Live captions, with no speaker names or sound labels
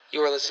You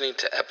are listening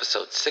to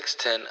episode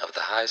 610 of the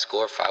High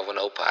Score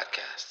 510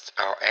 podcast,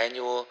 our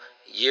annual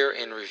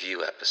year-in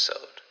review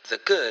episode.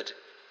 The good,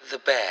 the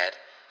bad,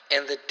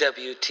 and the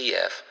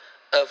WTF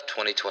of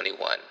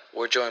 2021.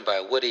 We're joined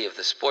by Woody of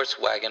the Sports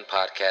Wagon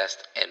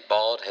podcast and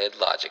Bald Head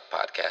Logic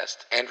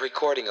podcast, and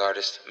recording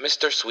artist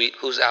Mr. Sweet,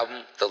 whose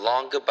album The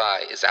Long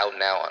Goodbye is out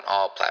now on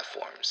all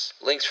platforms.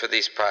 Links for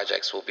these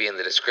projects will be in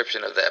the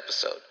description of the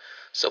episode,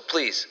 so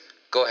please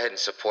go ahead and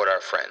support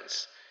our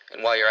friends.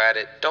 And while you're at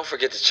it, don't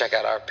forget to check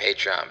out our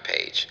Patreon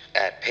page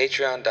at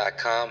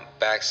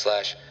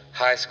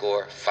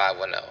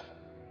patreon.com/highscore510.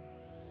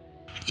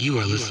 You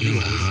are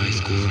listening to High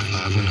Score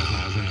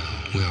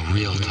 510, where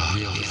real talk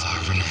is our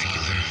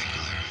vernacular.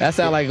 That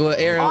sounds like what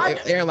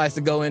Aaron likes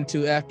to go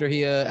into after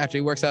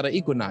he works out at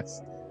Equinox.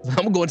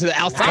 I'm going to the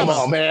outside. Come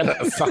on, man.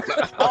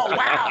 Oh,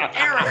 wow.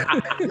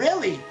 Aaron,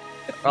 really?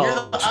 You're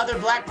the other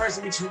black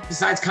person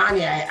besides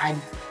Kanye I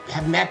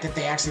have met that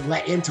they actually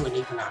let into an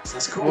Equinox.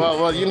 That's cool.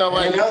 Well, you know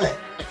what? I didn't know that.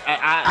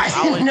 I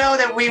didn't know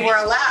that we were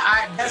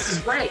allowed. This is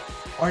great.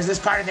 Or is this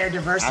part of their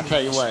diversity? I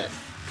tell you what,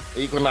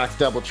 Equinox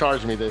double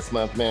charged me this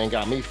month, man.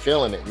 Got me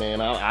feeling it,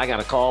 man. I got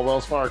to call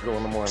Wells Fargo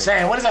in the morning.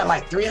 Saying, what is that,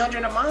 like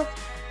 $300 a month?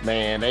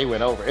 Man, they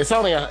went over. It's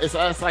only it's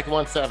like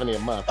 $170 a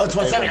month. Oh, it's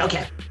 $170.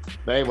 Okay.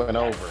 They went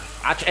over.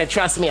 And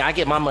trust me, I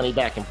get my money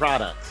back in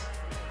products.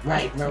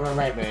 Right.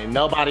 Man,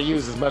 nobody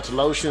uses as much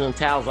lotion and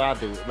towels I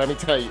do. Let me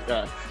tell you,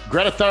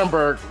 Greta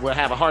Thunberg will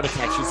have a heart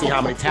attack. You see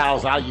how many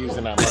towels I use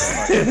in that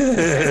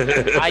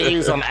motherfucker. I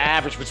use on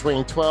average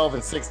between 12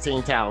 and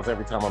 16 towels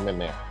every time I'm in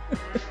there.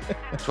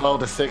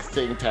 12 to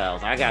 16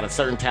 towels. I got a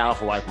certain towel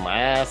for wiping my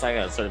ass. I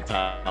got a certain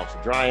towel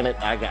for drying it.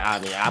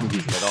 I'm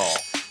using it all.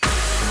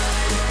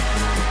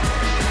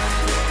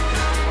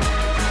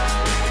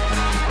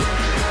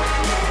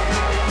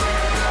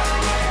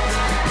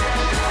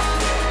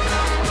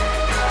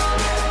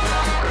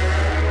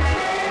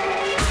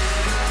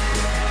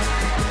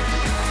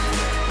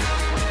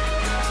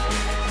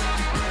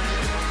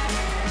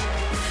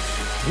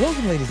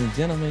 Welcome, ladies and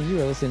gentlemen. You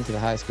are listening to the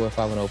High Score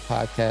 510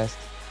 podcast.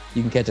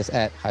 You can catch us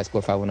at High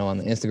Score 510 on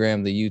the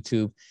Instagram, the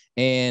YouTube,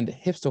 and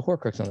Hipster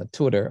Horcrux on the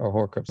Twitter, or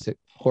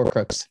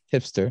Horcrux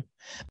Hipster.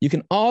 You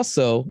can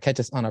also catch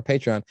us on our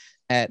Patreon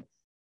at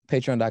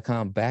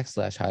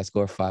patreon.com/High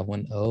Score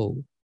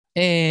 510.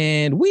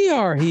 And we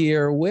are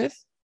here with...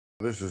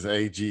 This is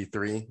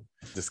AG3,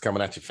 just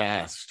coming at you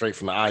fast, straight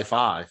from the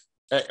I-5.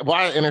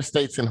 Why are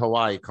interstates in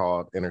Hawaii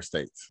called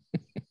interstates?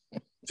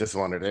 Just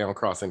wondered. They don't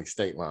cross any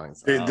state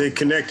lines. They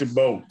connected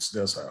boats.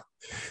 That's how.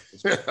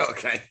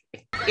 Okay.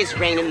 It's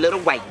raining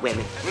little white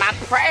women. My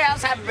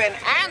prayers have been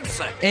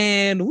answered.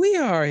 And we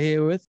are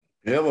here with...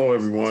 Hello,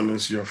 everyone.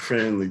 This is your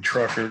friendly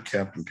trucker,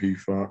 Captain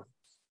P-Funk,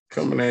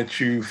 coming at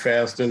you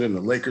faster than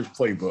the Lakers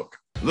playbook.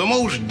 The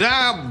most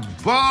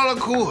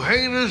diabolical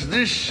haters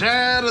this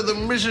side of the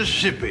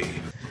Mississippi.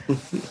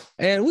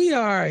 And we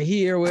are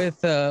here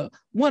with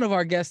one of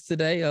our guests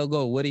today. I'll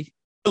go, Woody.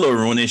 Hello,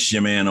 everyone. It's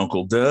your man,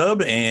 Uncle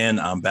Dub, and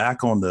I'm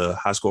back on the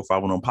High Score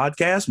 510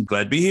 podcast. I'm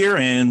glad to be here,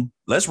 and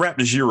let's wrap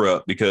this year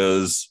up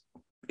because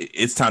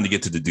it's time to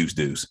get to the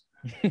deuce.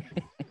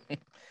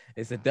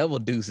 It's a double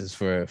deuces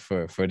for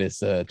this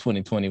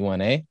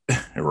 2021, eh?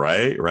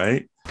 Right.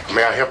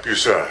 May I help you,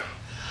 sir?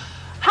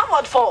 How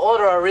much for an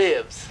order of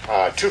ribs?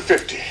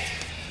 $2.50.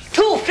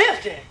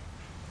 $2.50?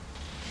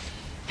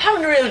 How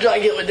many ribs do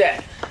I get with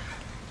that?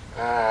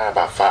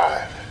 About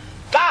 5.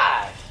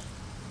 5?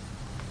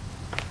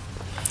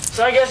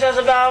 So I guess that's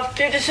about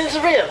 50 cents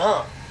a rib,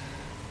 huh?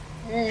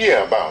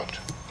 Yeah, about.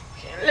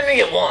 Okay, let me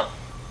get one.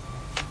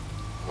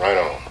 Right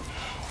on.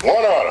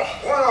 One order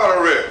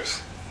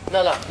ribs.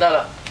 No.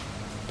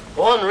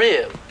 One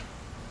rib.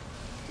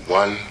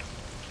 One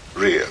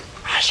rib.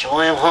 I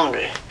sure am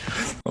hungry.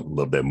 I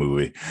love that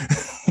movie.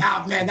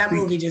 Oh, man, that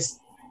movie just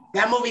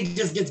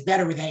gets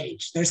better with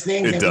age. There's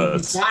things It that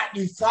does.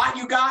 you thought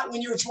you got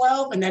when you were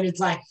 12, and then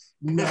it's like,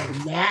 no,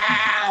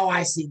 now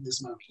I see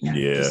this movie.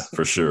 Yeah,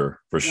 for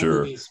sure.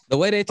 The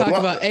way they talked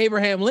about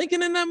Abraham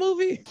Lincoln in that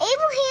movie.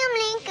 Abraham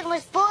Lincoln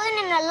was born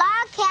in a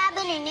log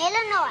cabin in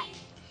Illinois.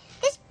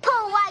 This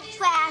poor white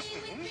trash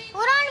would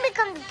only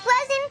become the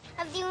president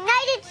of the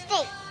United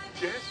States.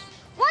 Yes?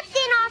 Once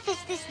in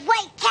office, this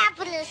white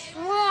capitalist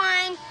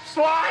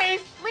swine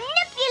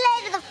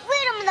manipulated the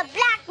freedom of the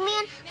black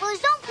man for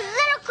his own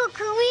political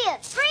career.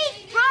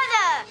 Free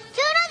brother to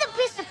another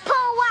piece of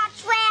poor white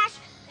trash,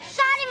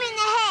 shot him in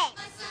the head.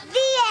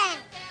 The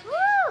end.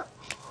 Woo!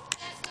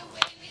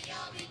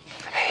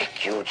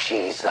 Thank you,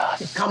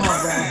 Jesus. Come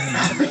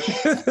on, bro.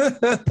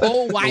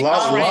 Oh, white A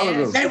lot of trash.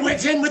 them. They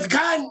went in with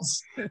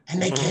guns,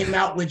 and they came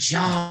out with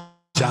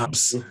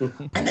jobs.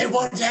 And they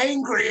weren't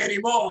angry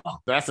anymore.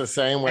 That's the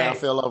same way I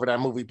feel over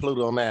that movie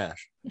Pluto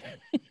Nash.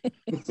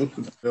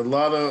 A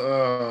lot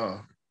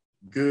of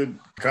good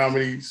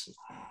comedies.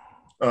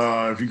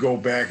 If you go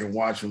back and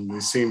watch them, they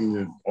seem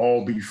to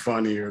all be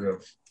funnier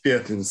the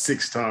fifth and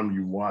sixth time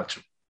you watch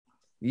them.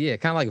 Yeah,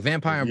 kind of like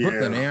Vampire in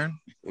Brooklyn, Aaron.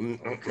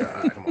 Oh,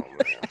 God, come on,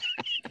 man.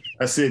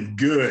 I said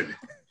good.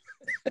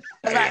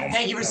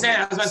 Thank you for saying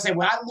that. I was going to say,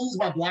 will I lose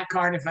my black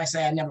card if I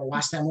say I never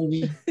watched that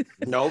movie?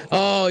 Nope.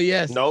 Oh,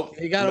 yes. Nope.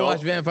 You got to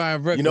watch Vampire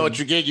in Brooklyn. You know what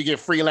you get? You get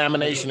free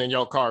lamination in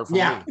your card. From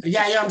Yeah. me.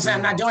 Yeah, you know what I'm saying?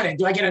 I'm not doing it.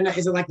 Do I get another?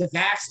 Is it like the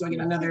vax? Do I get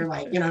another,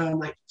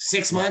 in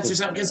 6 months or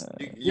something?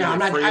 I'm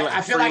not.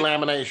 I feel like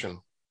lamination.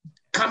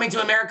 Coming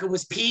to America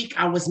was peak.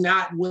 I was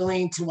not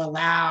willing to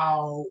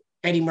allow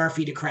Eddie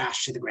Murphy to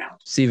crash to the ground.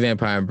 See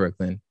Vampire in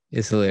Brooklyn.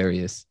 It's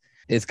hilarious.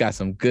 It's got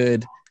some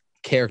good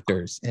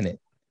characters in it.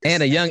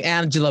 And a young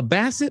Angela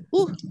Bassett.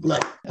 Ooh.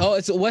 Look. Oh,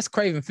 it's a Wes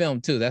Craven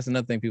film too. That's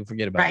another thing people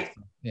forget about. Right.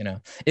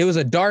 It was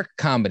a dark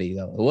comedy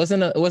though. It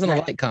wasn't a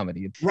light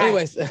comedy. Right.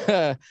 Anyways,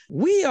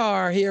 we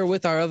are here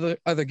with our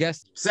other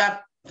guests. What's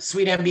up,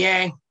 Sweet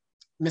NBA,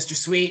 Mr.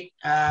 Sweet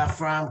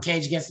from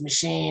Cage Against the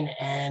Machine,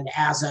 and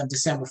as of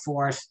December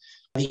 4th,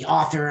 the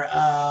author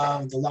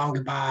of The Long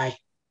Goodbye,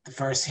 the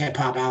first hip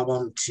hop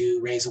album to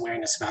raise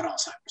awareness about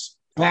Alzheimer's.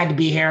 Glad to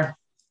be here.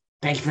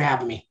 Thank you for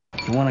having me.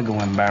 You want to go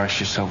embarrass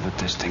yourself with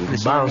this thing?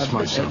 Embarrass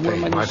myself,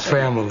 my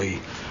family,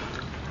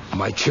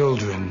 my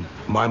children,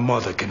 my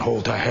mother can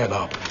hold her head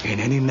up in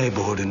any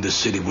neighborhood in this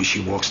city when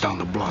she walks down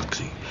the block.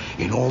 See,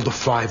 in all the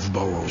 5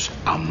 boroughs,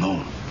 I'm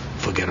known.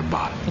 Forget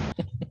about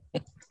it.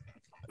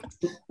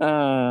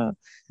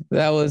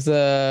 That was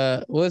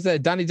what was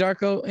that? Donnie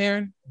Darko,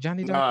 Aaron?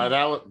 Johnny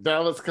Darko?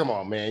 That was come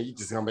on, man. You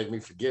just gonna make me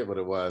forget what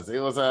it was. It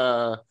was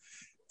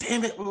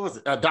damn it, what was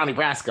it? Donnie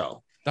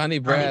Brasco. Donnie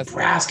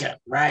Brasco,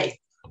 right.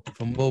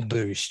 From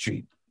Mulberry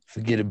Street.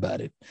 Forget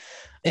about it.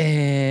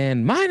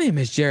 And my name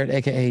is Jared,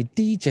 aka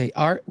DJ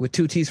Art, with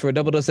 2 T's for a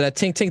double dose of that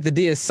tink tink. The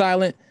D is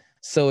silent,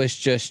 so it's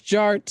just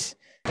Jart.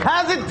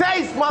 How's it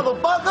taste,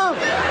 motherfucker?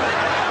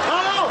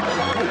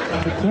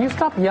 Can you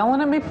stop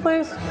yelling at me,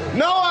 please?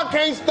 No, I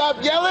can't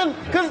stop yelling,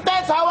 because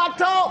that's how I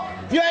talk.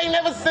 You ain't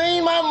never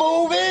seen my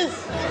movies.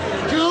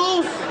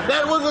 Juice,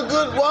 that was a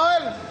good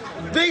one.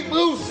 Deep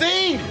Blue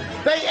Sea,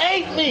 they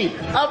ate me.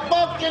 A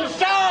fucking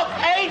shark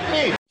ate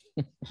me.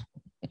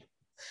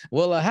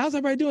 Well, how's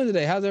everybody doing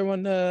today? How's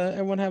everyone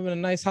having a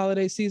nice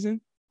holiday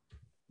season?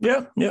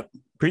 Yeah,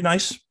 pretty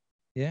nice.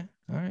 Yeah,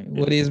 all right.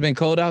 What has been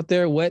cold out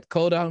there? Wet,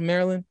 cold out in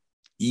Maryland?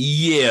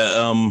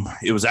 Yeah,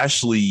 it was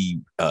actually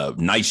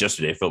nice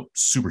yesterday. It felt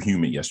super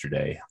humid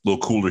yesterday. A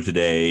little cooler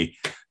today.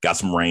 Got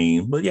some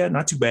rain, but yeah,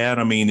 not too bad.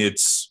 I mean,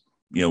 it's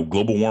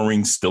global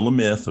warming still a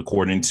myth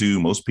according to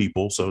most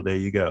people. So there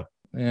you go.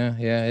 Yeah,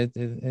 it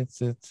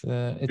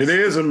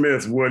is a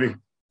myth, Woody.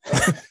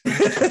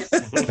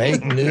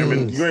 Fake news. I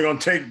mean, you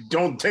ain't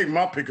don't take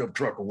my pickup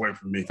truck away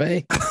from me.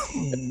 Fake.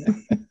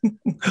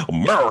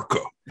 America.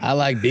 I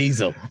like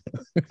diesel.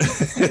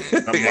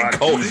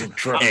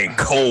 and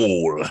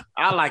coal.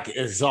 I like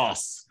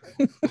exhaust.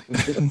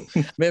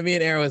 Man, me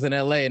and Aaron was in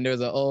LA, and there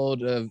was an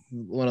old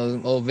one of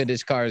those old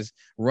vintage cars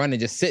running,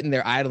 just sitting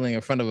there idling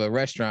in front of a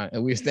restaurant,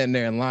 and we were standing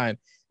there in line,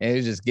 and it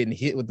was just getting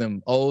hit with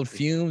them old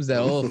fumes, that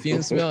old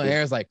fume smell. And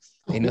Aaron's like,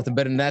 ain't nothing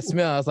better than that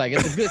smell. I was like,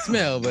 it's a good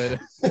smell, but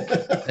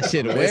that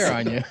shit wear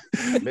on you.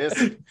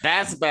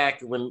 That's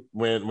back when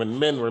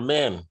men were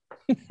men.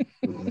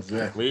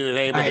 We were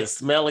able to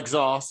smell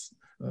exhaust,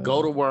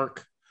 go to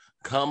work,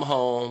 come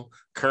home,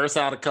 curse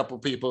out a couple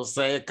people,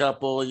 say a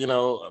couple,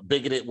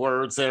 bigoted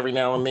words every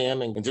now and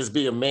then, and just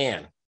be a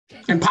man.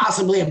 And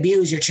possibly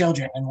abuse your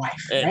children and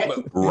wife, right?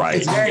 Right.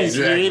 It's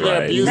very,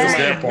 very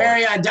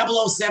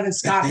 007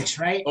 Scottish,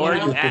 right?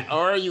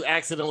 Or you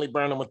accidentally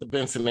burn them with the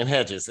Benson and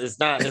Hedges. It's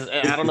not.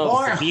 I don't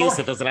know if it's abuse,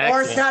 if it's an accident.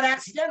 Or it's not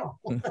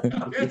accidental.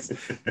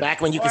 Back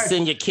when you could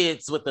send your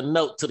kids with a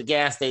note to the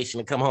gas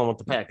station and come home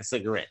with a pack of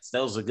cigarettes.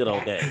 Those are good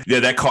old days. Yeah,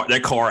 that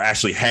car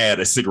actually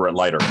had a cigarette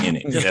lighter in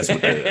it. That's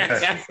what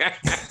that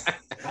is.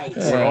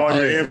 Where all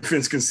your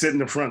infants can sit in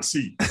the front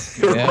seat.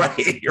 Right.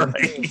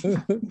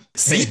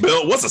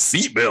 Seatbelt. What's a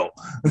seatbelt?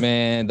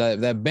 Man,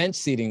 that bench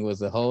seating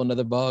was a whole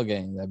nother ball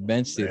game. That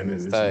bench seating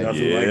is tight.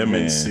 Yeah,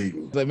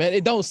 man. But man,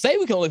 it don't say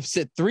we can only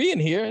sit 3 in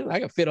here.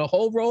 I can fit a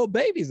whole row of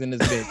babies in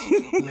this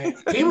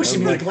bitch. People should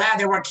be glad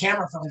there weren't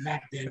camera phones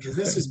back then, because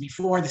this was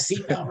before the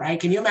seatbelt, right?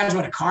 Can you imagine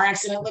what a car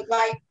accident looked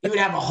like? You would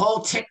have a whole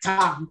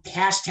TikTok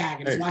hashtag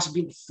and just watching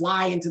people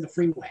fly into the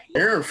freeway.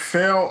 Aaron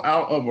fell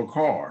out of a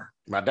car.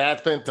 My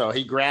dad Pinto,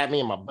 he grabbed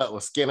me and my butt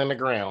was skinning the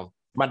ground.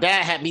 My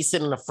dad had me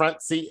sit in the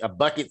front seat, a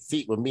bucket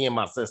seat with me and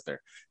my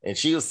sister. And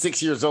she was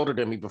 6 years older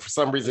than me, but for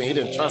some reason he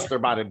didn't trust her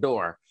by the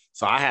door.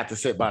 So I had to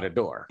sit by the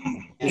door.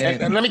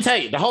 And let me tell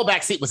you, the whole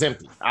back seat was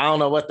empty. I don't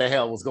know what the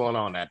hell was going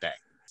on that day.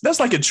 That's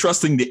like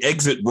entrusting the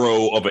exit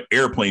row of an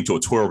airplane to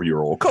a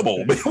 12-year-old. Come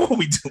on, man. What are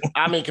we doing?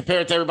 I mean,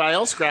 compared to everybody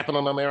else scrapping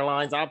on them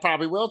airlines, I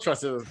probably will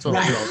trust it as a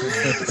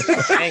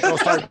 12-year-old. They ain't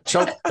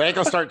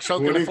gonna start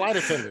choking the flight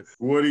attendants.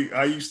 Woody,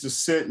 I used to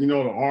sit, the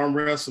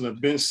armrest and the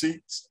bench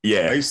seats.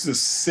 Yeah. I used to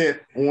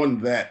sit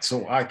on that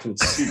so I can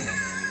see.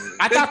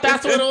 I thought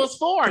that's what it was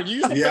for.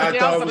 You I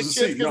thought it was a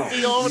seat. No,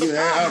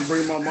 I'll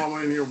bring my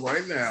mama in here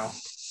right now.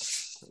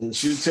 And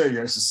she'll tell you,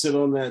 I should sit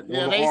on that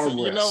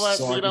armrest. You know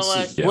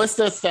what? Yeah. What's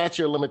the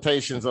statute of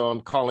limitations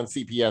on calling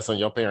CPS on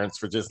your parents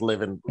for just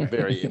living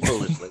very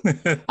foolishly?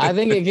 I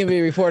think it can be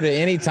reported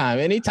anytime,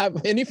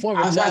 any form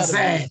of. I was about to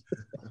say,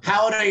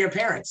 how old are your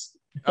parents?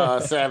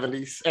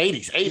 70s,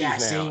 80s Yeah, now.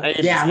 see?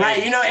 80s, Yeah,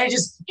 right. 80s. You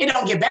know, it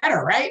don't get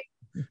better, right?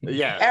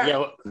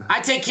 Yeah.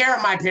 I take care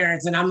of my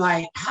parents, and I'm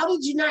like, how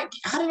did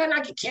I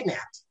not get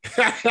kidnapped?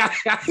 Like,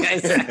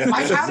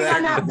 how did I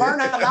not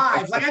burn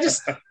alive? Like,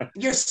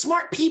 you're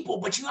smart people,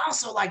 but you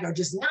also like are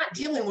just not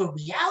dealing with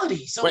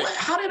reality. So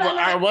how did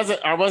I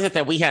not? Or was it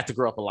that we had to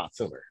grow up a lot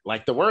sooner?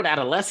 Like the word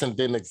adolescent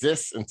didn't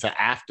exist until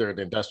after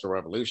the Industrial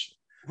Revolution.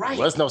 Right.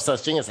 There was no such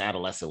thing as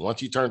adolescent.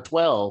 Once you turned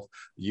 12,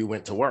 you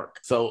went to work.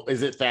 So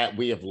is it that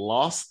we have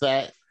lost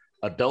that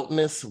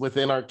adultness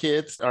within our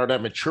kids or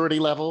that maturity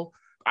level?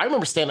 I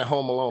remember staying at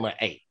home alone at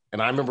 8.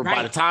 And I remember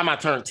by the time I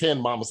turned 10,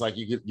 mom was like,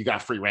 you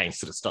got free range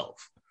to the stove.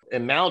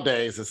 And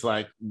nowadays it's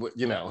like,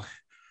 you know,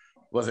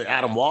 was it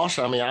Adam Walsh?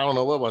 I mean, I don't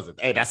know. What was it?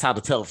 Hey, that's how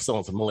to tell if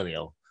someone's a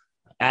millennial.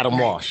 Adam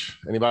Walsh.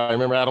 Anybody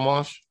remember Adam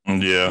Walsh?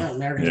 Yeah.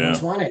 American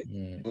Most Wanted.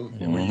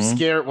 Were you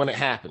scared when it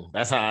happened?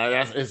 That's how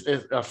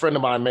a friend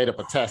of mine made up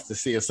a test to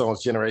see if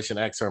someone's Generation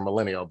X or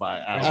millennial by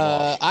Adam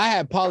Walsh. I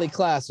had Polly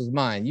Class was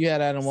mine. You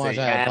had Adam Walsh.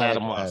 See, I had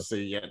Adam Walsh.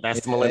 See, yeah, that's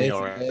the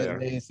millennial right there.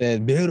 They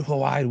said, beautiful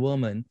white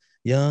woman,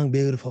 young,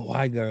 beautiful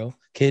white girl,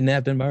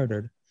 kidnapped and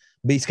murdered.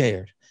 Be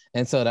scared.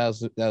 And so that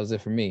was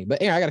it for me.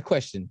 But Aaron, I got a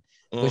question.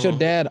 Was your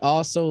dad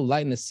also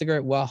lighting a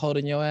cigarette while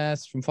holding your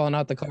ass from falling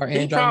out the car?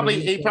 He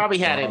probably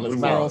had it in his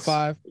mouth.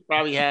 405? He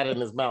probably had it in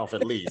his mouth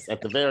at least,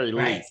 at the very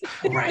least.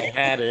 Right. He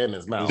had it in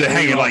his mouth. They're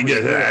hanging like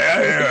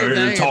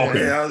this.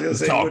 Talking. Yeah, I was gonna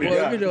say, talking.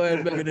 what do you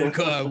got? Boy, back in the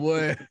car,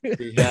 boy.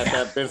 He had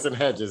that Benson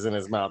Hedges in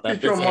his mouth. That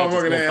Get your Benson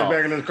Hedges motherfucking ass menthol.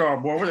 back in this car,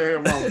 boy. What the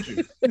hell wrong with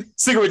you?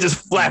 Cigarette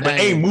just flapping.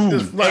 Ain't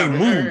move. Ain't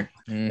move.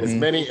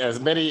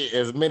 As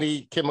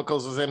many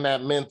chemicals was in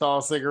that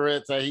menthol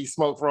cigarettes that he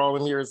smoked for all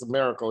them years. A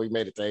miracle he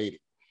made it to 80.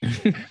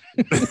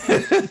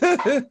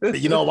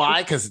 You know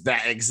why? Because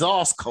that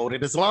exhaust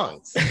coated his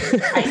lungs. We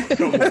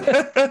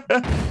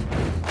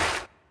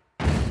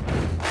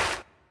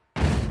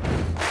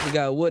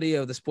got Woody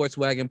of the Sports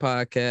Wagon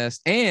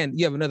podcast, and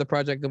you have another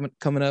project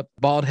coming up,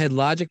 Bald Head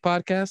Logic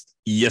podcast.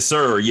 Yes,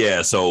 sir.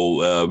 Yeah.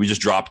 So we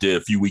just dropped it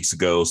a few weeks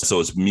ago. So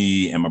it's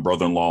me and my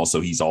brother-in-law.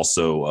 So he's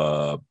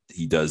also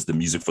he does the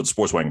music for the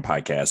Sports Wagon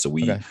podcast. So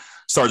we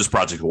started this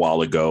project a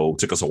while ago.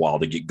 Took us a while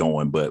to get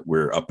going, but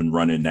we're up and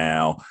running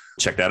now.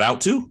 Check that out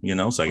too. You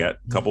know, so I got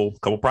a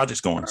couple projects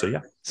going. So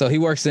yeah. So he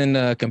works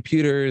in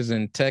computers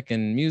and tech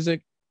and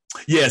music.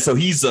 Yeah, so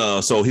he's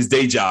so his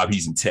day job,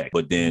 he's in tech,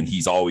 but then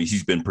he's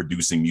been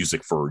producing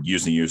music for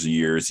years and years and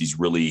years. He's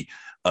really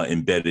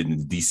embedded in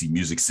the DC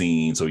music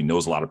scene, so he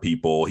knows a lot of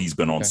people. He's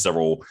been on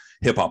several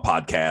hip hop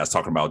podcasts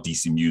talking about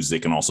DC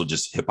music and also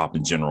just hip hop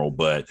in general.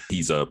 But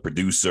he's a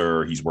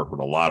producer. He's worked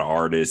with a lot of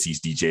artists.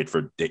 He's DJ'd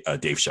for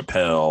Dave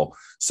Chappelle,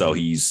 so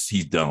he's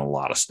done a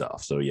lot of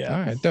stuff. So yeah,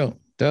 all right, dope.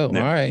 Yeah, All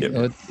right,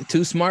 yeah.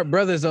 Two smart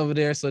brothers over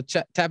there. So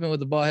tap in with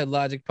the Bald Head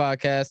Logic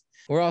podcast.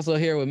 We're also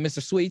here with Mr.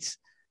 Sweets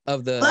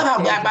of the.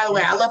 By the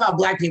way, I love how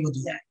black people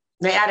do that.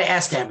 They add an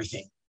S to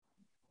everything.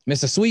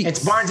 Mr. Sweet.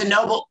 It's Barnes and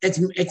Noble.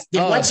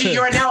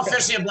 You're now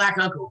officially a black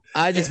uncle.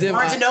 I just did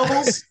Barnes and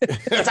Nobles.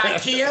 It's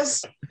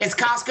IKEA's. It's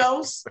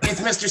Costco's. It's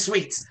Mr.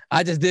 Sweets.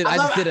 I just did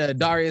a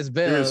Darius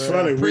Bell. It's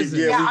funny.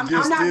 I'm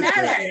not mad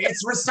at it.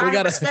 It's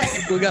resigning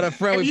respect. We got a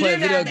friend we play a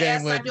video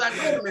game with. I'd be like,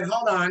 wait a minute,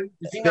 hold on.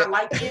 Does he not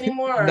like me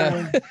anymore?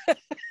 No.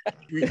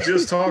 We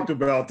just talked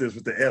about this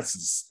with the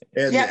S's.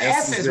 The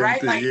S's,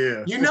 right? Like,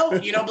 you know,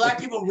 black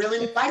people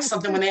really like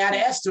something when they add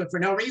an S to it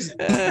for no reason,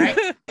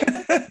 right?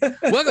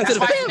 Welcome to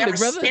the family,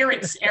 brother.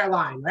 Spirit's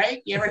airline,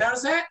 right? You ever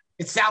notice that?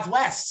 It's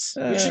Southwest.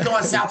 You should go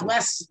on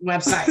Southwest's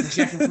website and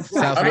check for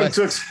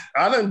flights.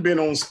 I done been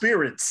on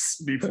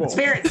Spirits before.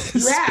 Spirits.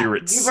 You have.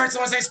 Spirits. You've heard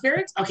someone say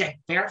Spirits? Okay,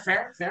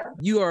 fair.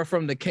 You are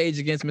from the Cage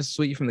Against Mr.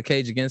 Sweet, from the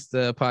Cage Against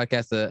the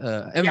podcast,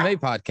 the MMA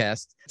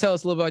podcast. Tell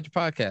us a little about your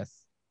podcast.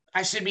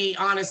 I should be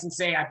honest and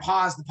say I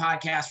paused the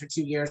podcast for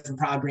 2 years and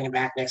probably bring it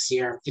back next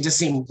year. It just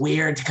seemed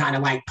weird to kind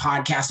of like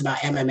podcast about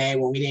MMA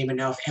when we didn't even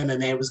know if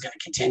MMA was going to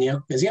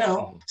continue. Because,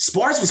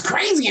 sports was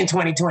crazy in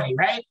 2020,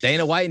 right?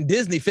 Dana White and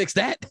Disney fixed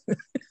that.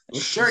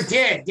 Sure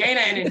did.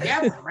 Dana and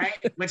Endeavor, right?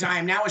 Which I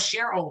am now a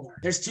shareholder.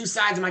 There's two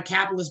sides of my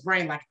capitalist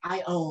brain. Like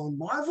I own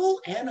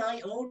Marvel and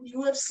I own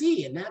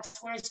UFC, and that's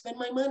where I spend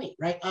my money,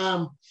 right?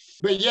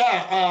 But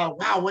yeah,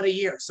 wow, what a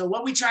year. So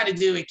what we try to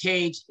do at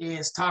Cage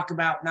is talk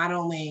about not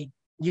only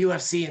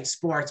UFC and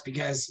sports,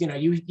 because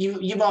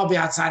you've all been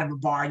outside of a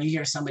bar and you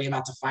hear somebody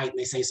about to fight and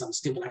they say something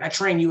stupid like, I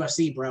train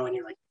UFC, bro, and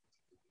you're like,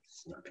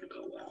 it's not gonna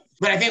go well.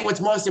 But I think what's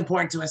most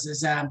important to us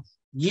is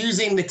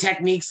using the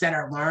techniques that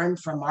are learned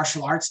from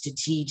martial arts to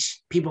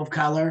teach people of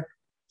color,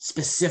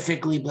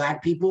 specifically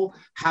Black people,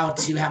 how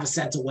to have a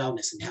sense of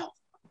wellness and health.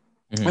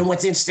 Mm-hmm. And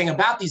what's interesting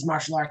about these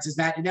martial arts is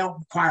that they don't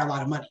require a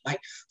lot of money. Like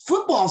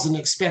football's an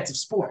expensive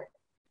sport.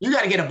 You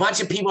got to get a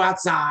bunch of people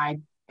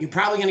outside. You're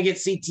probably going to get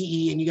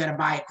CTE and you got to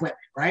buy equipment,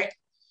 right?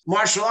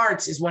 Martial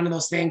arts is one of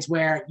those things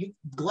where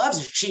gloves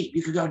are cheap.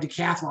 You could go to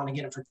Decathlon and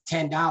get them for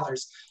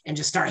 $10 and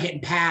just start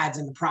hitting pads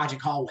in the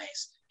project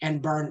hallways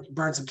and burn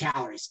some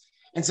calories.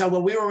 And so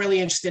what we were really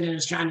interested in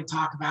is trying to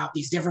talk about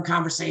these different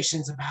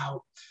conversations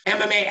about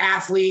MMA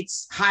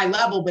athletes, high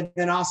level, but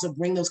then also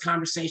bring those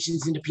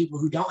conversations into people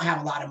who don't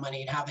have a lot of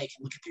money and how they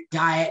can look at their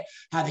diet,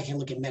 how they can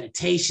look at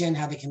meditation,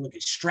 how they can look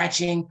at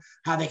stretching,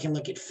 how they can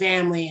look at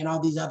family and all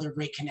these other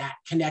great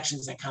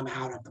connections that come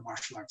out of the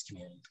martial arts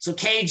community. So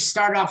Cage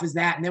started off as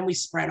that, and then we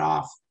spread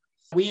off.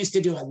 We used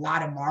to do a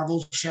lot of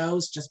Marvel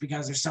shows just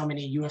because there's so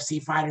many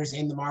UFC fighters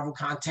in the Marvel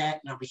content,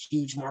 and I'm a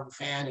huge Marvel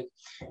fan.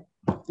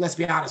 And let's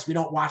be honest, we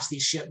don't watch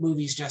these shit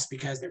movies just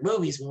because they're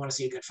movies. We want to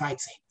see a good fight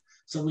scene.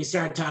 So we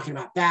started talking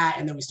about that,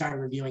 and then we started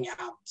reviewing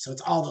albums. So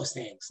it's all those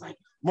things like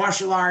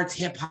martial arts,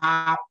 hip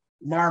hop,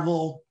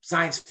 Marvel,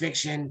 science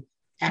fiction,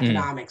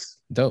 economics.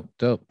 Dope.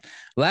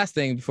 Last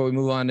thing before we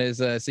move on is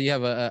so you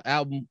have an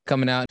album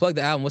coming out. Plug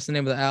the album. What's the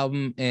name of the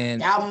album?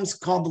 And the album's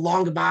called The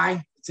Long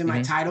Goodbye. It's in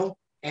my title.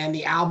 And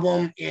the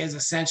album is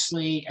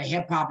essentially a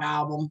hip hop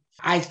album.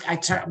 I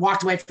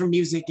walked away from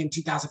music in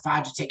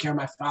 2005 to take care of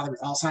my father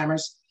with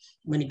Alzheimer's.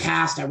 When he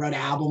passed, I wrote an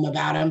album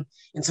about him.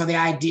 And so the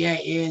idea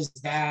is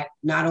that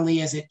not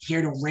only is it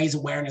here to raise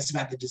awareness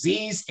about the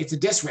disease, it's a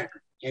diss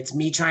record. It's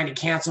me trying to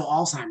cancel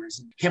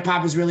Alzheimer's. Hip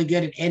hop is really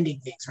good at ending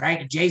things,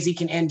 right? If Jay-Z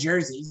can end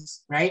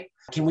jerseys, right?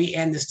 Can we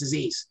end this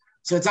disease?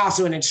 So it's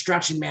also an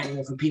instruction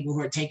manual for people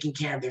who are taking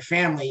care of their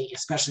family,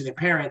 especially their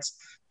parents,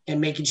 and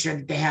making sure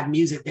that they have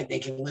music that they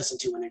can listen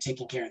to when they're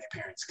taking care of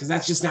their parents, because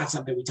that's just not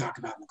something we talk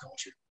about in the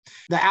culture.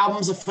 The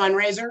album's a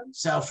fundraiser.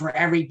 So for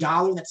every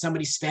 $1 that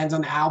somebody spends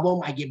on the album,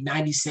 I give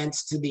 90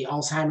 cents to the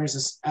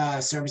Alzheimer's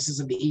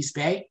Services of the East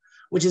Bay,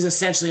 which is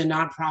essentially a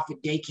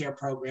nonprofit daycare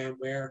program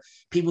where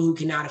people who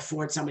cannot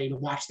afford somebody to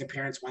watch their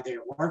parents while they're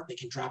at work, they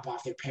can drop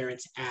off their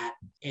parents at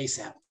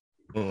ASAP,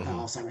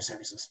 Alzheimer's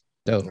Services.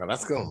 Dope. Oh,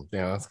 that's cool.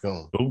 Yeah, that's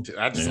cool.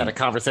 I just had a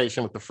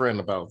conversation with a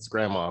friend about his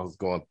grandma who's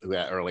going through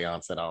that early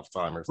onset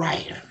Alzheimer's.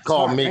 Right.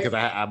 Called me because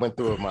I went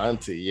through it with my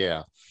auntie.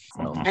 Yeah.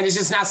 So. And it's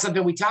just not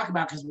something we talk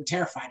about because we're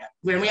terrified of.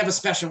 When we have a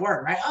special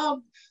word, right?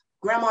 Oh,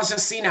 grandma's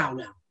just senile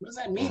now. What does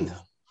that mean, though?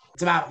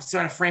 It's about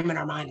sort of framing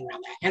our mind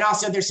around that. And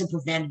also, there's some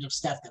preventative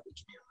stuff that we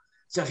can do.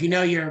 So if you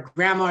know your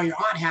grandma or your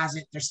aunt has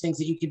it, there's things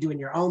that you can do in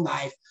your own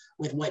life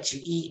with what you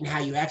eat and how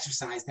you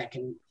exercise that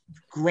can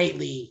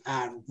greatly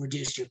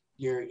reduce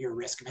your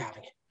risk of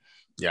having it.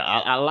 Yeah,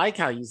 I like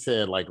how you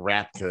said like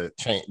rap could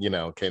change,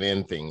 can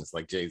end things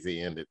like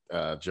Jay-Z ended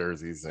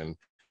jerseys and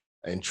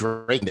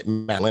Drake did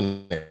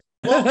Madeline.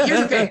 Well,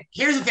 here's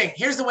the thing.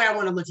 Here's the way I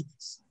want to look at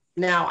this.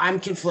 Now I'm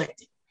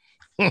conflicted.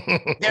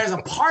 There's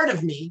a part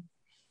of me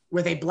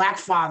with a Black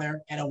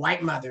father and a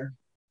white mother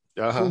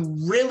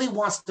who really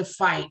wants to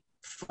fight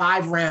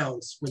 5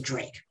 rounds with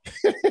Drake.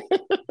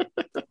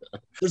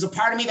 There's a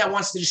part of me that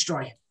wants to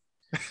destroy him.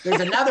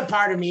 There's another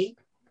part of me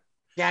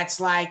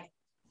that's like,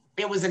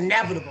 it was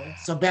inevitable,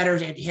 so better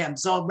to him.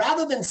 So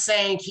rather than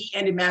saying he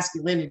ended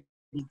masculinity,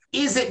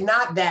 is it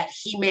not that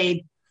he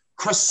made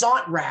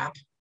croissant rap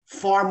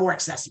far more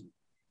accessible?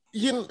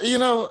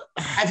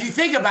 If you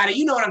think about it,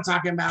 you know what I'm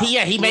talking about.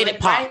 Yeah, he made it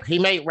pop. Right? He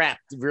made rap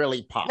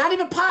really pop. Not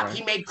even pop. Right?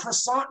 He made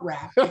croissant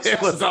rap.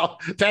 It was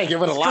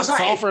a lot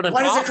softer than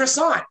what pop. What is a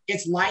croissant?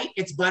 It's light.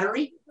 It's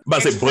buttery. I'm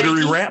about to say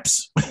buttery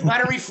raps.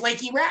 Buttery,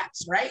 flaky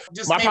raps, right?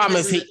 My problem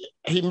is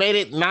he made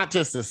it not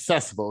just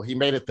accessible. He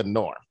made it the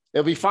norm.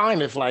 It'll be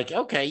fine if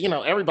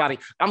everybody,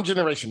 I'm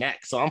Generation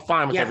X, so I'm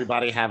fine with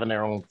everybody having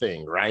their own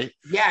thing, right?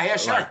 Yeah,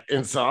 sure.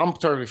 And so I'm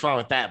totally fine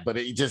with that, but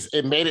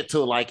it made it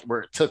to like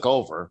where it took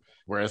over,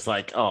 where it's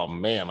like, oh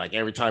man, like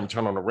every time you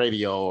turn on the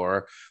radio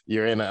or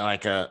you're in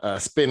a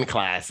spin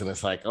class and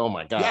it's like, oh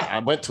my God, I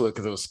went to it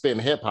because it was spin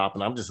hip hop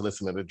and I'm just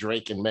listening to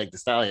Drake and Meg Thee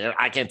Stallion.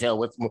 I can't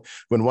tell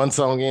when one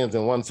song ends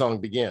and one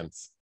song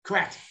begins.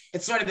 Correct.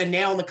 It's sort of the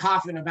nail in the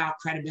coffin about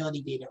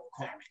credibility being a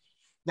requirement.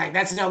 Like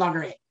that's no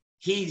longer it.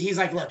 He's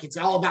like, look, it's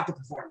all about the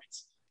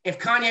performance. If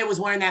Kanye was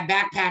wearing that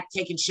backpack,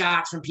 taking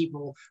shots from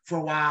people for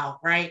a while,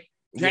 right?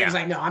 Drake was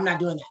like, no, I'm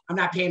not doing that. I'm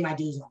not paying my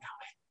dues on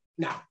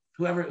that way. No,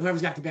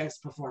 whoever's got the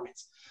best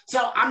performance.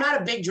 So I'm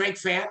not a big Drake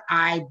fan.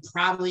 I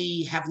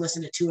probably have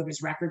listened to 2 of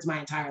his records my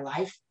entire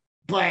life,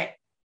 but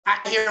I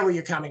hear where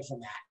you're coming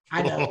from that.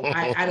 I know,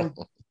 I don't.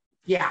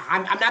 Yeah,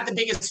 I'm not the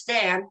biggest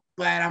fan,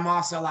 but I'm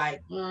also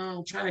like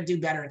trying to do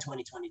better in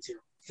 2022.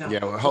 So.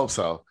 Yeah, well, I hope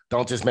so.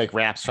 Don't just make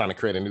raps trying to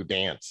create a new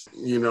dance.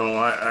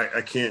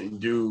 I can't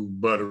do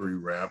buttery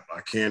rap.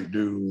 I can't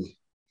do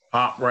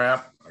pop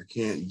rap. I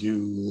can't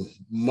do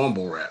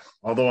mumble rap.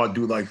 Although I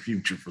do like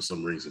Future for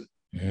some reason.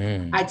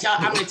 I'm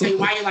going to tell you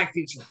why you like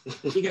Future.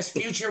 Because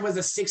Future was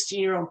a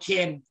 16-year-old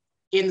kid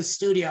in the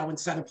studio when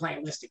Southern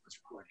Planet Listic was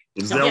recording.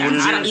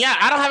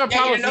 I don't have a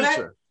problem with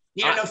Future.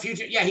 You don't know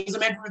Future? Yeah, he's a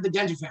member of the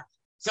Denver family.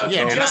 So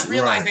you just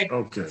realize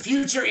that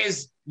Future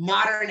is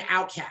modern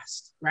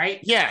Outkast, right?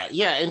 Yeah.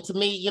 And to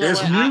me,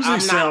 his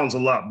music sounds a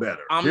lot better.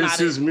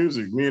 His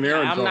music. Me and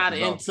Aaron. I'm not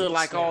into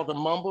like all the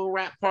mumble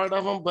rap part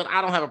of him, but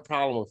I don't have a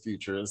problem with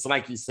Future. It's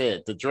like you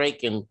said, the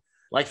Drake and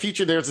like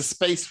Future. There's a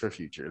space for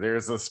Future.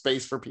 There's a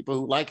space for people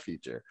who like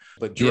Future.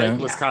 But Drake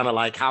was kind of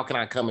like, how can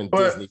I come and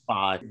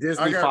Disney-fy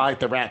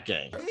the rap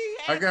game?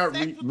 I got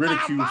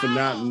ridiculed for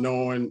not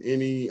knowing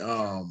any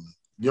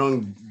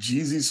Young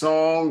Jeezy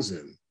songs,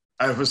 and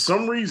For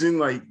some reason,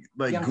 like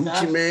Young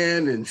Gucci Thug?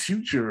 Man and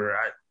Future,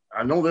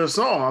 I know their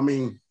song. I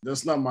mean,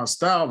 that's not my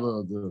style.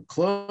 The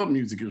club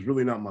music is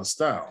really not my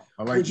style.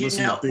 I like Would you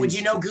listening know? to things. Would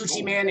you know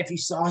Gucci Man if you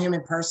saw him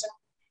in person?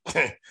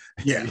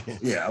 Yeah,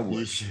 I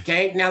would.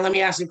 Okay, now let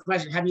me ask you a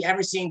question. Have you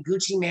ever seen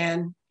Gucci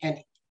Man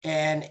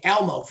and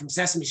Elmo from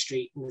Sesame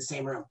Street in the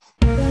same room?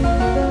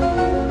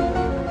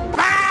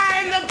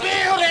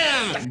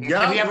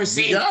 Have you ever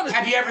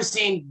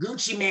seen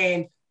Gucci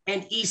Mane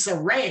and Issa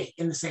Rae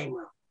in the same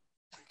room?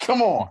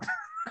 Come on.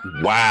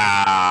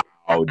 Wow.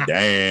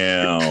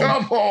 Damn.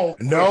 Come on.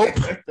 Nope.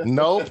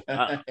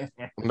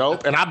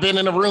 And I've been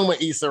in the room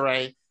with Issa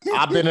Rae.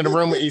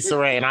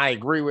 And I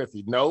agree with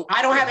you. Nope.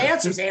 I don't have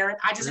answers, Aaron.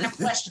 I just have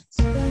questions.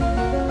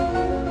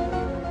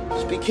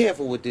 Just be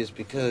careful with this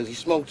because you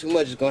smoke too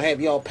much, it's gonna have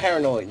you all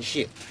paranoid and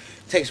shit.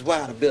 Takes a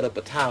while to build up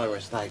a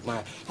tolerance like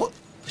mine. What?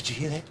 Did you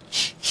hear that?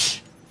 Shh.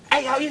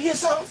 Hey, y'all, you hear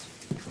something?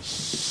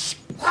 Shh.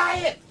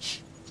 Quiet. Shh.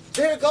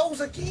 There it goes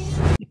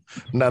again.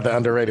 Another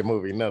underrated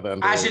movie.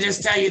 I should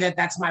just tell you that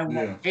my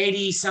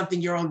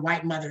 80-something-year-old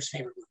white mother's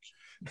favorite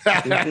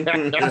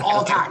movie of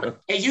all time.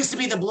 It used to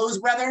be The Blues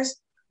Brothers,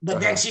 but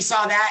then she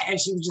saw that and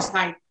she was just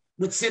like,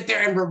 would sit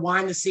there and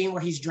rewind the scene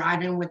where he's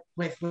driving with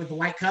the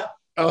white cup.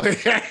 Oh,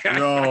 yeah.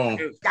 No.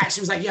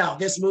 She was like, yo,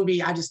 this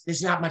movie,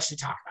 there's not much to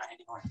talk about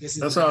anymore.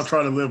 That's how I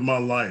try to live my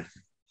life.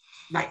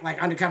 Like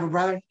Undercover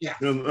Brother? Yeah.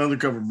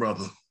 Undercover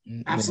Brother.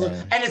 Absolutely.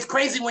 Yeah. And it's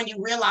crazy when you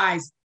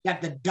realize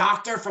that the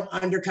doctor from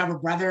Undercover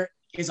Brother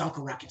is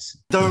Uncle Ruckus.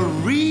 The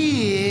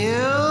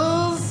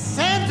real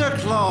Santa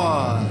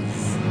Claus.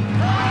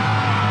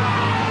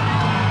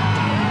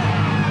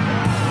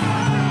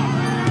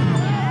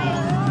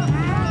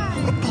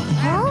 What the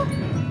hell?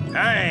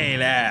 Hey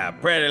there,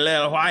 pretty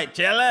little white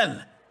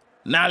chillin'.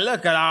 Now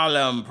look at all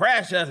them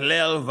precious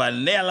little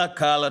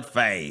vanilla-colored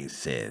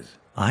faces.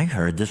 I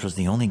heard this was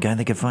the only guy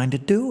they could find to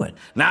do it.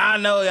 Now, I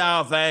know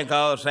y'all think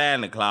old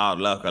Santa Claus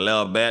look a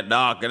little bit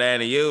darker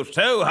than he used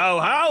to,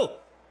 ho-ho.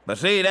 But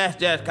see, that's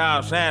just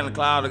cause Santa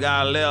Claus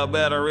got a little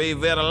bit of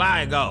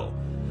revitiligo.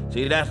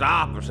 See, that's the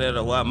opposite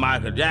of what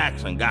Michael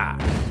Jackson got.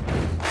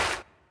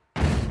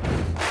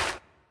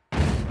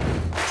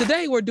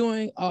 Today, we're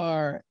doing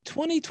our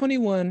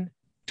 2021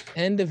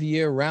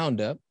 end-of-year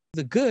roundup,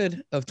 the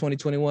good of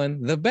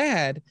 2021, the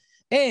bad,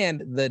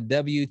 and the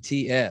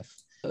WTF.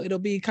 It'll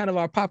be kind of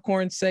our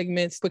popcorn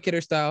segments, quick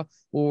hitter style,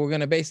 where we're going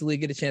to basically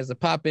get a chance to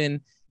pop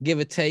in, give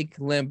a take,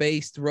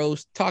 lambaste,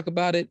 roast, talk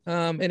about it.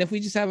 And if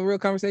we just have a real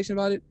conversation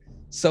about it,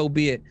 so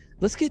be it.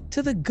 Let's get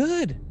to the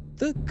good.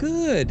 The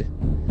good.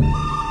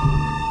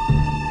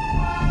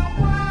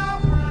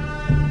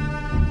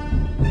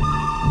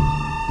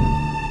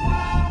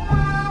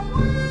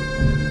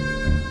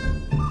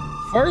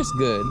 First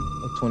good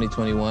of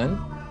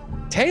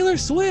 2021, Taylor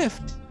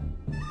Swift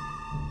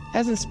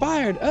has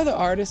inspired other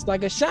artists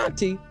like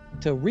Ashanti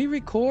to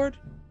re-record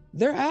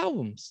their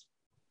albums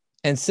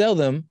and sell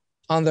them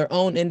on their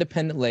own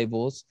independent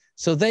labels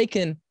so they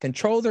can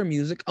control their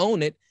music,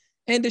 own it,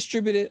 and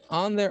distribute it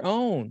on their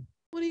own.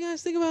 What do you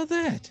guys think about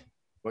that?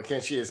 Well,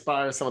 can she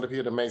inspire some of the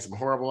people to make some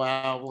horrible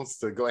albums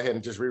to go ahead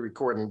and just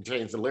re-record and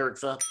change the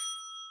lyrics up?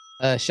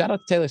 Shout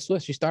out to Taylor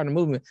Swift. She started a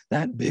movement.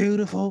 That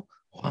beautiful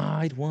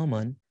white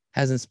woman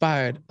has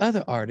inspired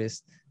other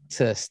artists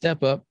to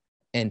step up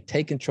and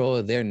take control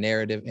of their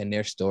narrative and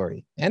their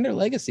story and their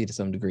legacy to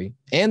some degree,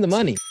 and the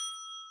money.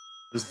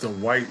 It's the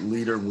white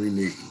leader we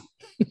need.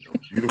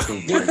 Beautiful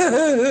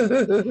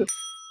white.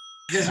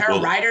 Does her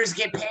writers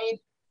get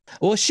paid?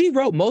 Well, she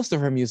wrote most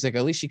of her music,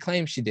 at least she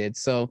claims she did.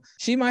 So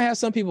she might have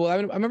some people. I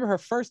remember her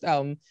first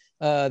album,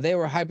 they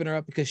were hyping her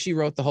up because she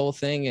wrote the whole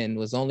thing and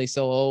was only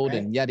so old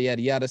and yada,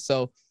 yada, yada.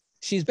 So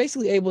she's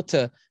basically able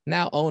to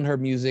now own her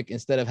music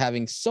instead of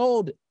having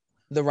sold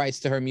the rights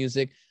to her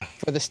music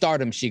for the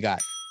stardom she got.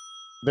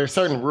 There's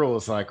certain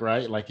rules,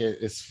 right? Like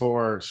it's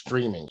for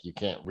streaming. You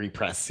can't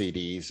repress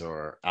CDs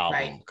or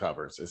album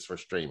covers. It's for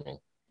streaming.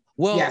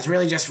 Well, yeah, it's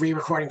really just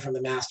re-recording from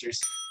the masters.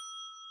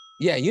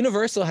 Yeah,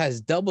 Universal has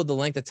doubled the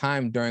length of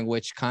time during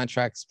which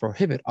contracts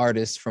prohibit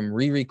artists from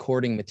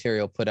re-recording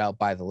material put out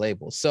by the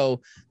label. So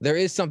there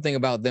is something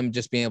about them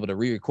just being able to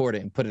re-record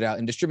it and put it out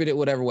and distribute it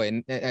whatever way.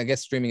 And I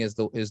guess streaming is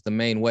the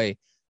main way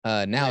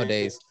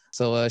nowadays.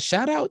 So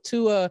shout out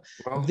to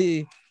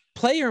the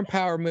player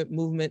empowerment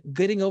movement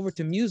getting over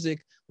to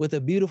music with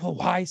a beautiful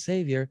white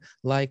savior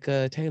like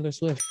Taylor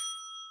Swift.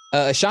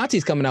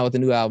 Ashanti's coming out with a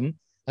new album.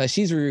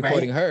 She's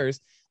re-recording hers.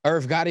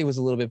 Irv Gotti was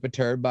a little bit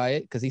perturbed by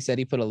it because he said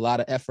he put a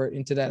lot of effort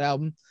into that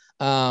album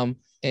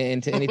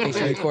and to anything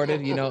she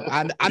recorded. You know,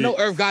 I know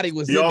Irv Gotti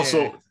was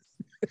there.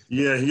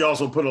 Yeah, he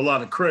also put a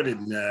lot of credit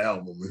in that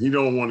album. He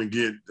don't want to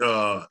get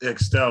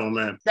X'd out on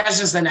that. That's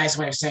just a nice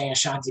way of saying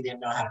Ashanti didn't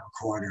know how to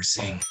record or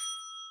sing.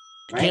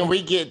 Right? Can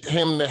we get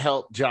him to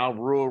help Ja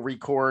Rule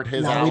record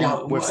his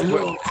album?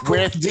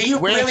 Do you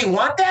really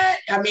want that?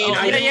 I mean,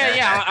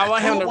 yeah. I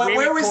want him to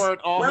re-record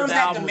all his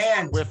that albums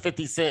demand? with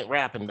 50 Cent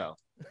rapping though.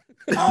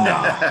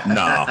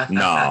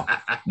 Nah.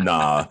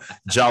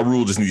 Ja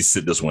Rule just needs to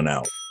sit this one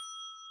out.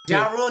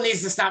 Ja Rule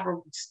needs to stop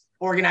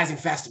organizing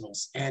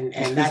festivals, and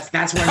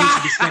that's where he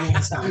should be spending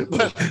his time.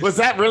 Was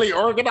that really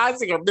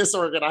organizing or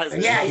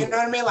misorganizing? Yeah, you know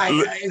what I mean. Like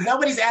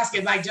nobody's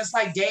asking. Like just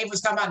like Dave was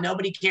talking about,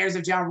 nobody cares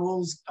of Ja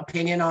Rule's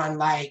opinion on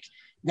like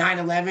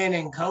 9/11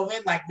 and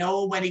COVID. Like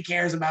nobody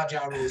cares about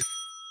Ja Rule's.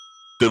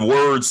 The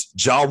words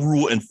Ja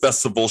Rule and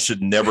festival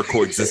should never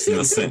coexist in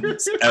a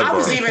sentence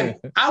ever.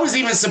 I was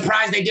even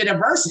surprised they did a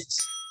versus.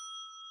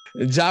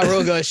 Ja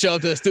Rule gonna show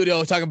up to the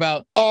studio talking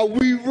about, "Are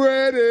we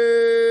ready?"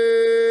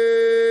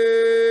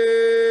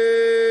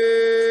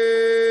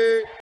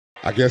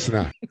 I guess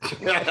not.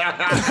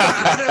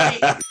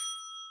 I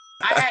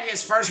had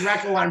his first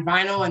record on